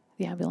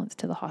ambulance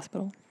to the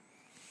hospital.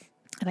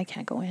 And I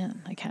can't go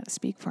in. I can't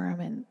speak for him.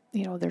 And,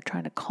 they're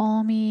trying to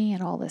call me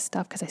and all this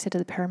stuff. Because I said to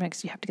the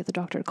paramedics, you have to get the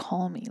doctor to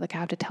call me. Like, I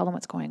have to tell them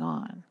what's going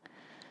on.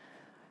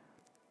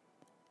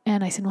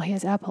 And I said, well, he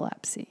has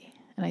epilepsy.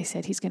 And I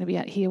said,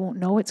 he won't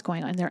know what's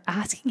going on. And they're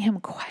asking him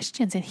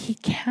questions. And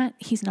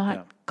he's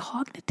not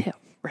cognitive,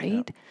 right?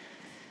 Yeah.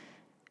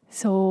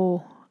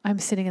 So I'm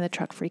sitting in the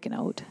truck freaking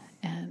out.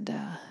 And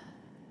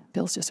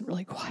Bill's just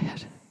really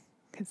quiet.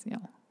 Because,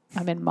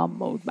 I'm in mom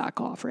mode, back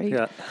off, right?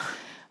 Yeah.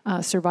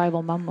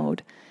 Survival mom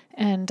mode.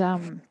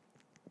 And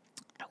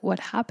what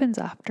happens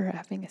after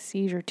having a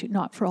seizure,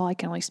 not for all, I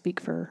can only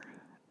speak for,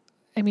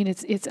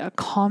 it's a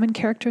common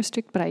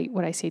characteristic, but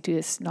what I say to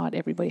is not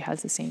everybody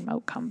has the same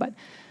outcome. But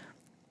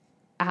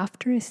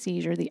after a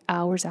seizure, the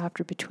hours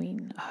after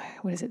between,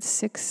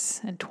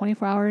 6 and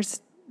 24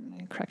 hours,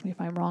 correct me if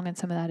I'm wrong, and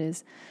some of that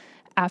is,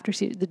 after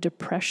seizure, the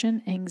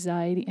depression,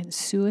 anxiety, and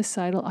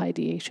suicidal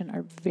ideation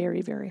are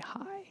very, very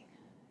high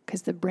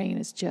because the brain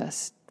is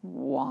just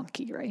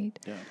wonky, right?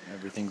 Yeah,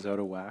 everything's out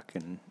of whack.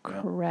 And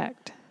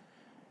correct.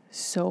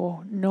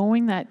 So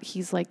knowing that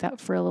he's like that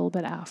for a little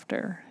bit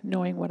after,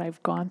 knowing what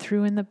I've gone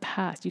through in the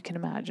past, you can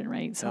imagine,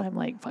 right? So I'm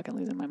like fucking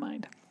losing my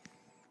mind.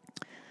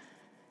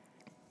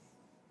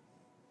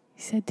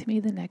 He said to me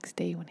the next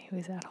day when he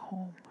was at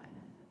home,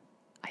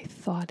 I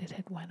thought it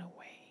had went away.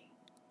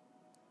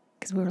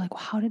 Because we were like,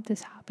 well, how did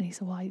this happen? He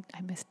said, well,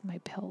 I missed my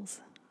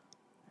pills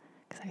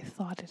because I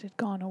thought it had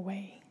gone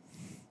away.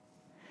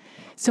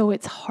 So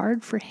it's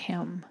hard for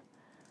him.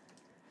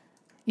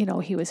 You know,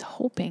 he was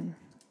hoping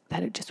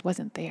that it just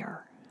wasn't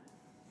there.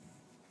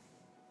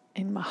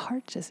 And my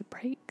heart just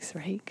breaks,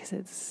 right?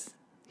 Because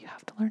you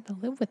have to learn to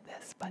live with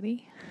this,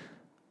 buddy.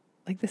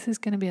 Like, this is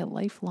going to be a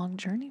lifelong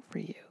journey for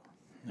you.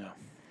 Yeah.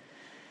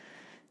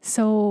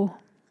 So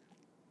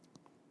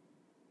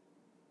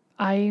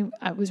I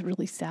was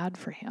really sad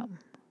for him.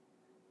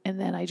 And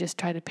then I just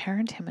try to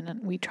parent him, and then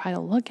we try to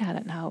look at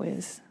it now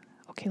is,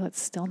 okay,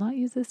 let's still not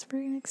use this for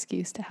an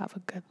excuse to have a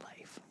good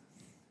life,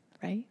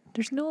 right?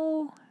 There's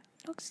no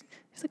it's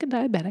like a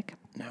diabetic.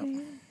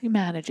 No. You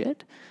manage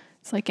it.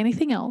 It's like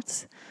anything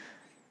else.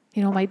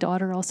 You know, my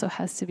daughter also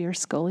has severe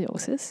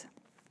scoliosis.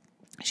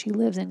 She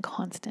lives in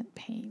constant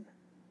pain.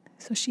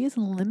 So she is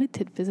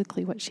limited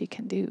physically what she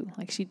can do.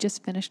 Like, she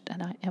just finished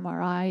an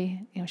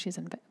MRI. You know, she's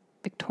in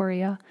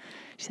Victoria.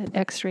 She's had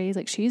x-rays.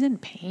 Like, she's in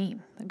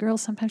pain. The girl,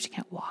 sometimes she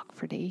can't walk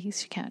for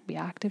days. She can't be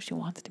active. She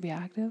wants to be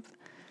active.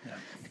 Yeah.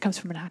 She comes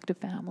from an active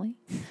family.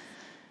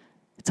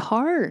 It's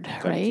hard,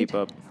 right? Keep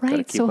up.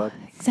 Right. Keep up.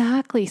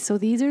 Exactly. So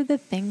these are the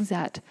things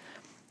that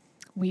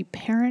we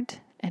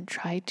parent and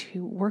try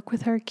to work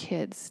with our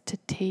kids to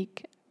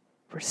take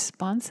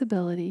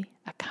responsibility,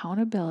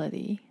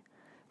 accountability,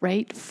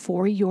 right,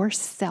 for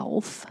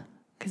yourself,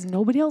 because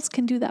nobody else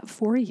can do that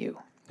for you.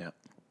 Yeah.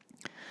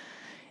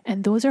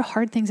 And those are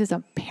hard things as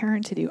a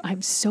parent to do.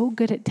 I'm so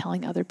good at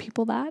telling other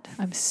people that.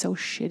 I'm so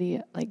shitty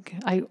at, like,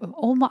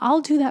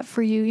 I'll do that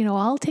for you. You know,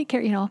 I'll take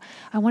care. You know,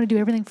 I want to do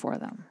everything for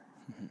them.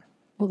 Mm-hmm.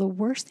 Well, the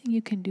worst thing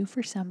you can do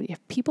for somebody,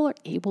 if people are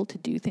able to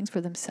do things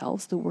for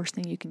themselves, the worst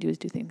thing you can do is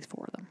do things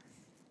for them.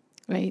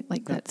 Right?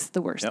 Like, that's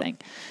the worst thing.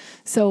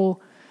 So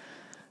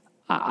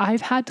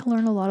I've had to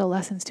learn a lot of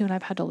lessons too, and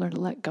I've had to learn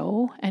to let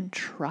go and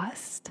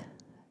trust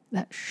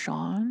that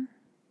Sean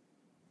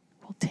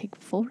will take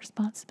full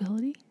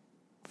responsibility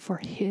for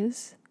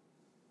his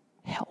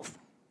health.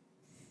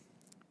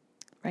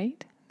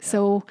 Right? Yeah.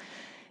 So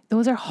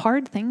those are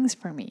hard things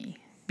for me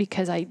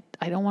because I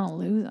don't want to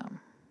lose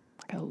him.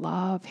 Like, I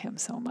love him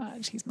so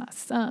much. He's my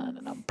son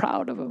and I'm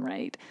proud of him,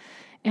 right?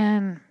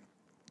 And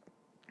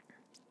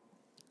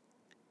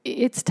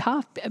it's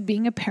tough.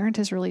 Being a parent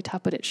is really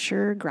tough, but it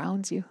sure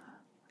grounds you.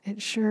 It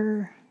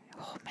sure,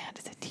 oh man,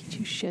 does it teach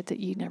you shit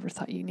that you never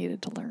thought you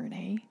needed to learn,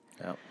 eh?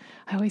 Yeah.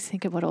 I always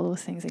think about all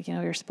those things, like, you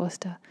know, you're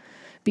supposed to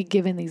be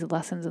given these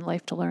lessons in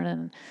life to learn,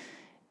 and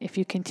if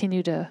you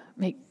continue to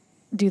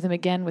do them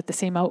again with the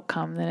same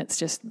outcome, then it's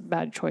just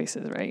bad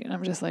choices, right? And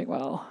I'm just like,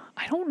 well,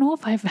 I don't know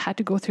if I've had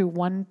to go through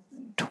one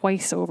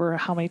twice over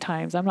how many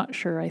times. I'm not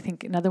sure. I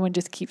think another one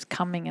just keeps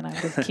coming, and I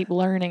just keep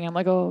learning. I'm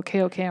like, oh,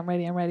 okay, I'm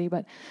ready.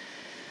 But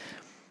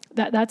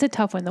that's a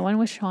tough one. The one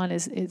with Sean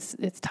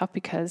it's tough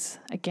because,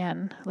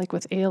 again, like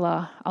with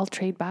Ayla, I'll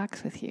trade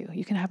backs with you.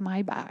 You can have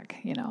my back,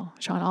 you know.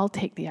 Sean, I'll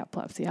take the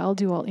epilepsy. I'll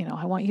do all, you know,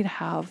 I want you to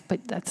have,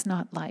 but that's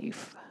not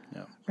life.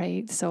 No.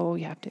 Right? So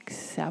you have to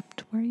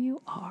accept where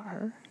you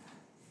are,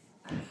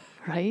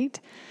 right?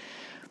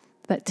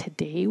 That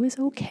today was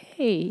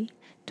okay,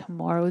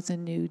 tomorrow's a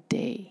new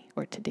day.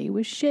 Or today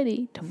was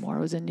shitty,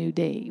 tomorrow's a new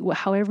day.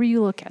 However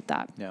you look at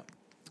that. Yeah.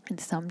 And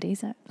some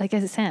days, like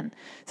I said,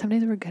 some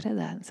days we're good at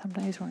that, and some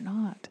days we're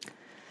not.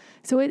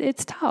 So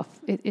it's tough.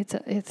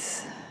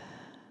 It's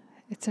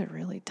a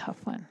really tough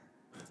one.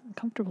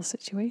 Uncomfortable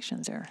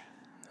situations there.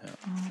 Yeah.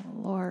 Oh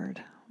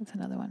Lord, what's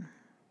another one?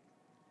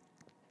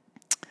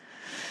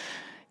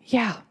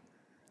 Yeah.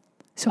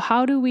 So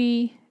how do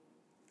we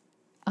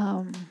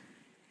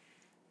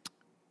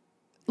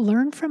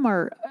learn from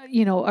our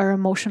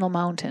emotional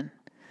mountain?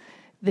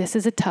 This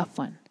is a tough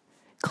one.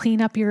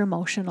 Clean up your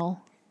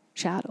emotional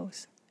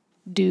shadows.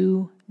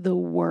 Do the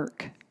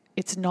work.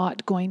 It's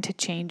not going to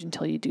change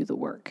until you do the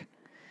work.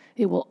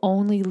 It will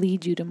only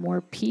lead you to more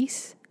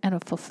peace and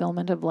a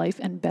fulfillment of life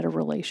and better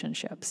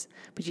relationships.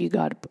 But you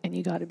got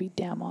to be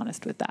damn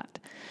honest with that.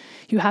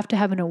 You have to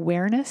have an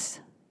awareness.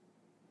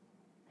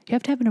 You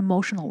have to have an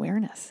emotional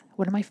awareness.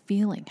 What am I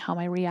feeling? How am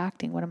I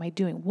reacting? What am I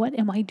doing? What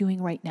am I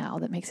doing right now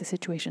that makes the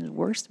situation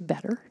worse,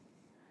 better?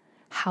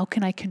 How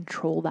can I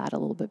control that a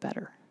little bit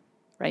better?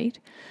 Right?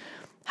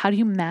 How do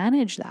you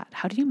manage that?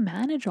 How do you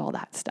manage all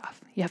that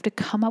stuff? You have to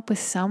come up with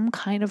some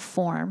kind of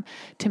form.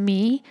 To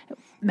me,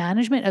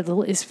 management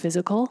is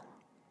physical.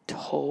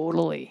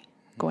 Totally.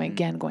 Going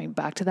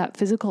back to that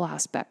physical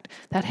aspect.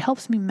 That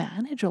helps me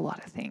manage a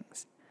lot of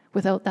things.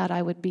 Without that,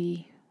 I would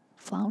be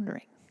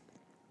floundering.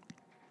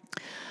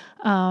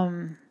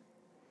 Tone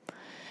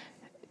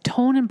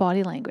and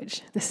body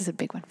language. This is a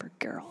big one for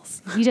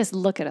girls. You just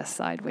look at us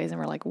sideways and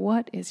we're like,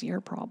 what is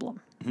your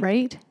problem?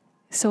 Right?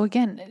 So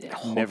again,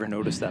 I've never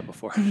noticed that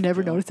before. I've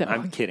never noticed that.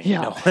 I'm kidding.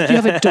 Yeah. No. You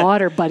have a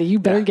daughter, buddy. You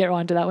better get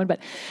on to that one.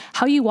 But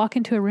how you walk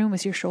into a room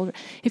is your shoulder.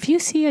 If you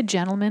see a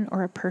gentleman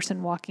or a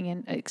person walking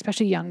in,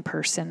 especially a young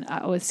person,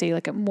 I would say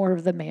like more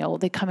of the male,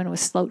 they come in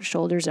with slouched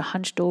shoulders, a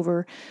hunched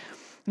over,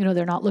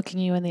 they're not looking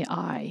you in the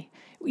eye.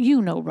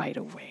 You know right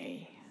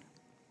away.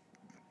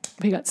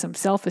 We got some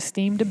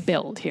self-esteem to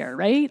build here,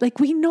 right? Like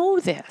we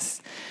know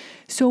this.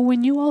 So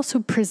when you also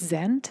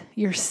present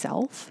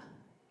yourself,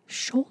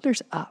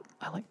 shoulders up.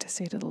 I like to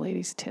say to the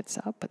ladies, tits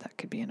up, but that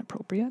could be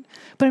inappropriate.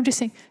 But I'm just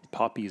saying,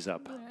 Poppies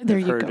up. there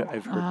I've you heard, go.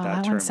 I've heard that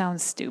That term. one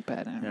sounds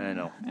stupid. I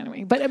know.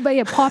 Anyway, but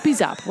yeah, poppies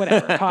up,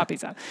 whatever,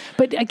 poppies up.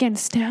 But again,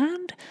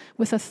 stand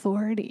with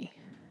authority.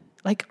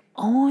 Like,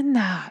 own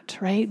that,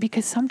 right?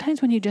 Because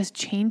sometimes when you just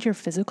change your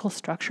physical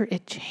structure,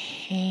 it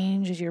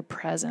changes your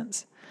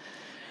presence.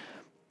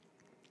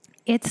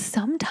 It's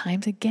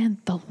sometimes, again,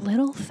 the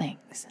little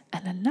things.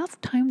 And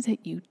enough times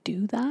that you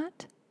do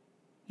that,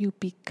 you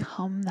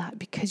become that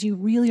because you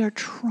really are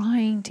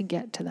trying to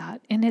get to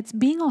that. And it's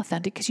being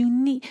authentic because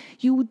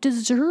you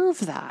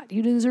deserve that.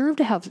 You deserve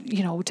to have,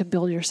 to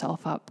build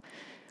yourself up.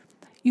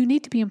 You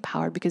need to be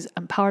empowered because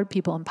empowered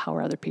people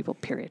empower other people,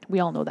 period. We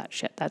all know that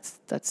shit. That's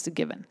the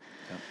given.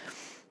 Yep.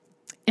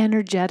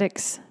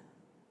 Energetics.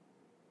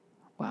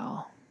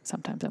 Well,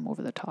 sometimes I'm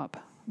over the top.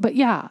 But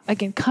yeah,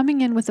 again,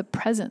 coming in with a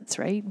presence,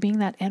 right? Being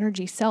that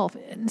energy self.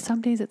 And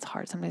some days it's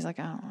hard. Some days like,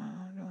 I don't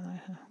know.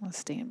 I want to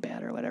stay in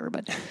bed or whatever,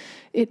 but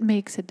it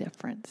makes a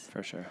difference.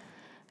 For sure.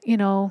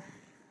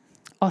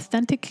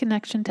 Authentic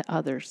connection to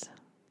others,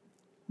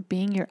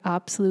 being your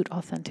absolute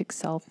authentic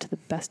self to the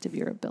best of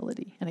your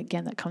ability. And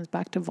again, that comes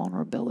back to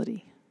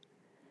vulnerability.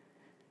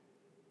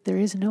 There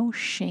is no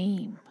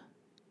shame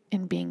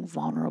in being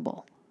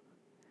vulnerable.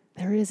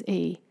 There is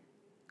a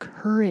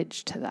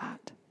courage to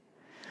that.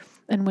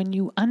 And when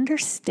you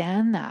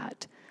understand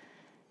that,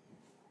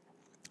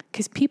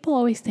 because people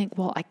always think,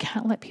 well, I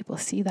can't let people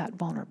see that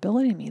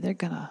vulnerability in me. They're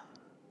going to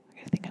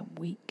think I'm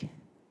weak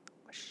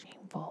or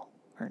shameful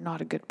or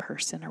not a good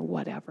person or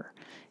whatever.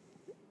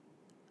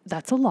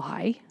 That's a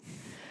lie.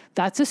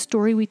 That's a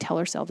story we tell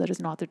ourselves that is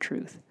not the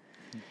truth.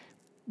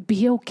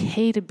 Be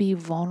okay to be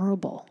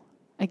vulnerable.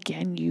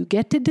 Again, you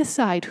get to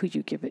decide who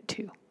you give it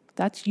to.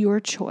 That's your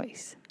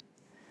choice.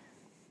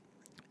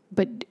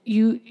 But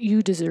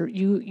you deserve,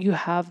 you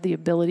have the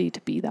ability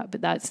to be that.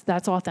 But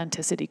that's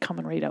authenticity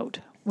coming right out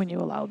when you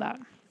allow that.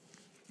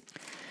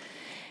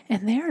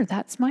 And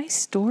that's my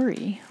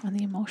story on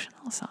the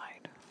emotional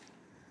side.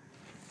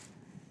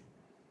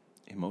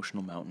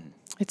 Emotional mountain.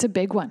 It's a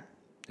big one.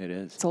 It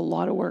is. It's a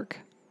lot of work.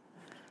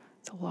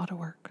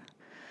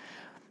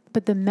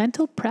 But the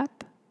mental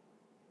prep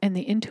and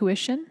the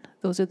intuition,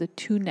 those are the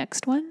two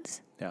next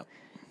ones. Yeah.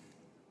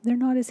 They're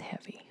not as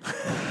heavy.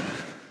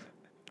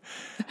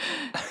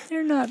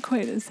 They're not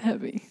quite as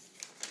heavy.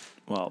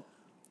 Well,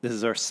 this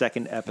is our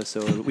second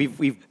episode.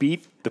 We've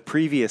beat the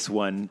previous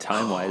one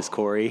time-wise,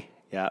 Corey.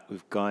 Yeah,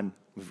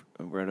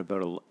 we're at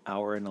about an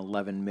hour and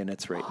 11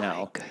 minutes right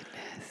now. My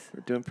goodness.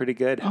 We're doing pretty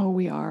good. Oh,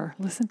 we are.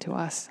 Listen to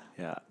us.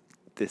 Yeah.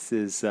 This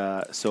is,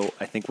 so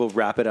I think we'll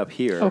wrap it up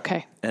here.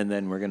 Okay. And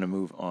then we're going to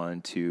move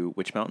on to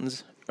which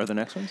mountains are the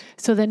next ones?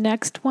 So the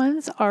next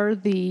ones are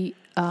the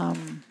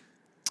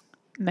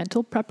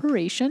mental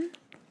preparation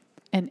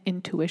and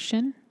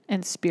intuition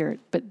and spirit.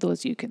 But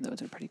those are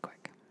pretty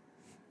quick.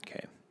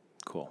 Okay,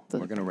 cool.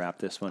 We're going to wrap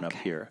this one up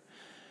here.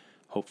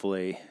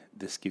 Hopefully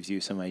this gives you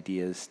some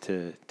ideas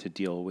to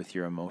deal with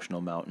your emotional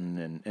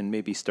mountain and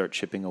maybe start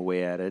chipping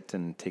away at it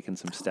and taking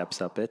some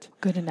steps up it.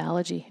 Good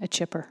analogy, a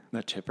chipper.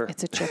 A chipper.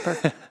 It's a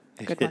chipper.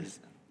 Good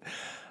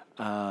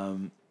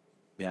one.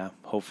 Yeah,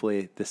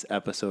 hopefully this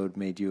episode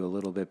made you a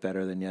little bit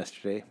better than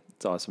yesterday.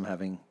 It's awesome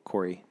having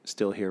Corey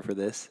still here for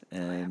this.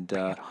 And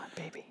bring it on,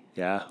 baby.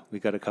 Yeah, we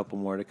got a couple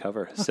more to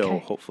cover. Okay. So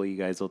hopefully you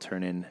guys will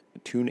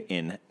tune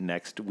in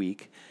next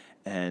week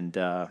and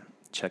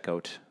check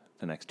out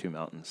the next two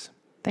mountains.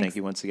 Thanks. Thank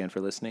you once again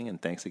for listening,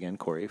 and thanks again,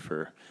 Corey,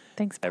 for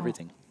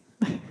everything.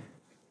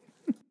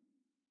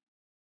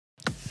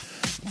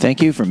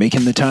 Thank you for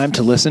making the time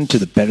to listen to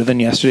the Better Than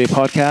Yesterday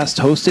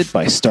podcast hosted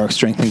by Stark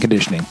Strength and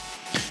Conditioning.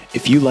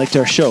 If you liked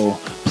our show,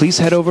 please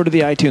head over to the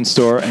iTunes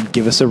store and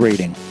give us a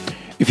rating.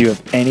 If you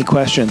have any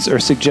questions or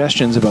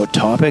suggestions about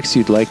topics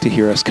you'd like to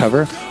hear us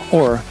cover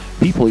or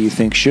people you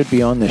think should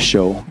be on this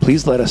show,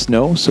 please let us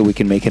know so we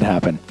can make it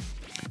happen.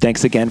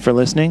 Thanks again for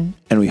listening,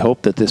 and we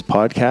hope that this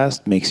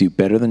podcast makes you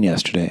better than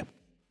yesterday.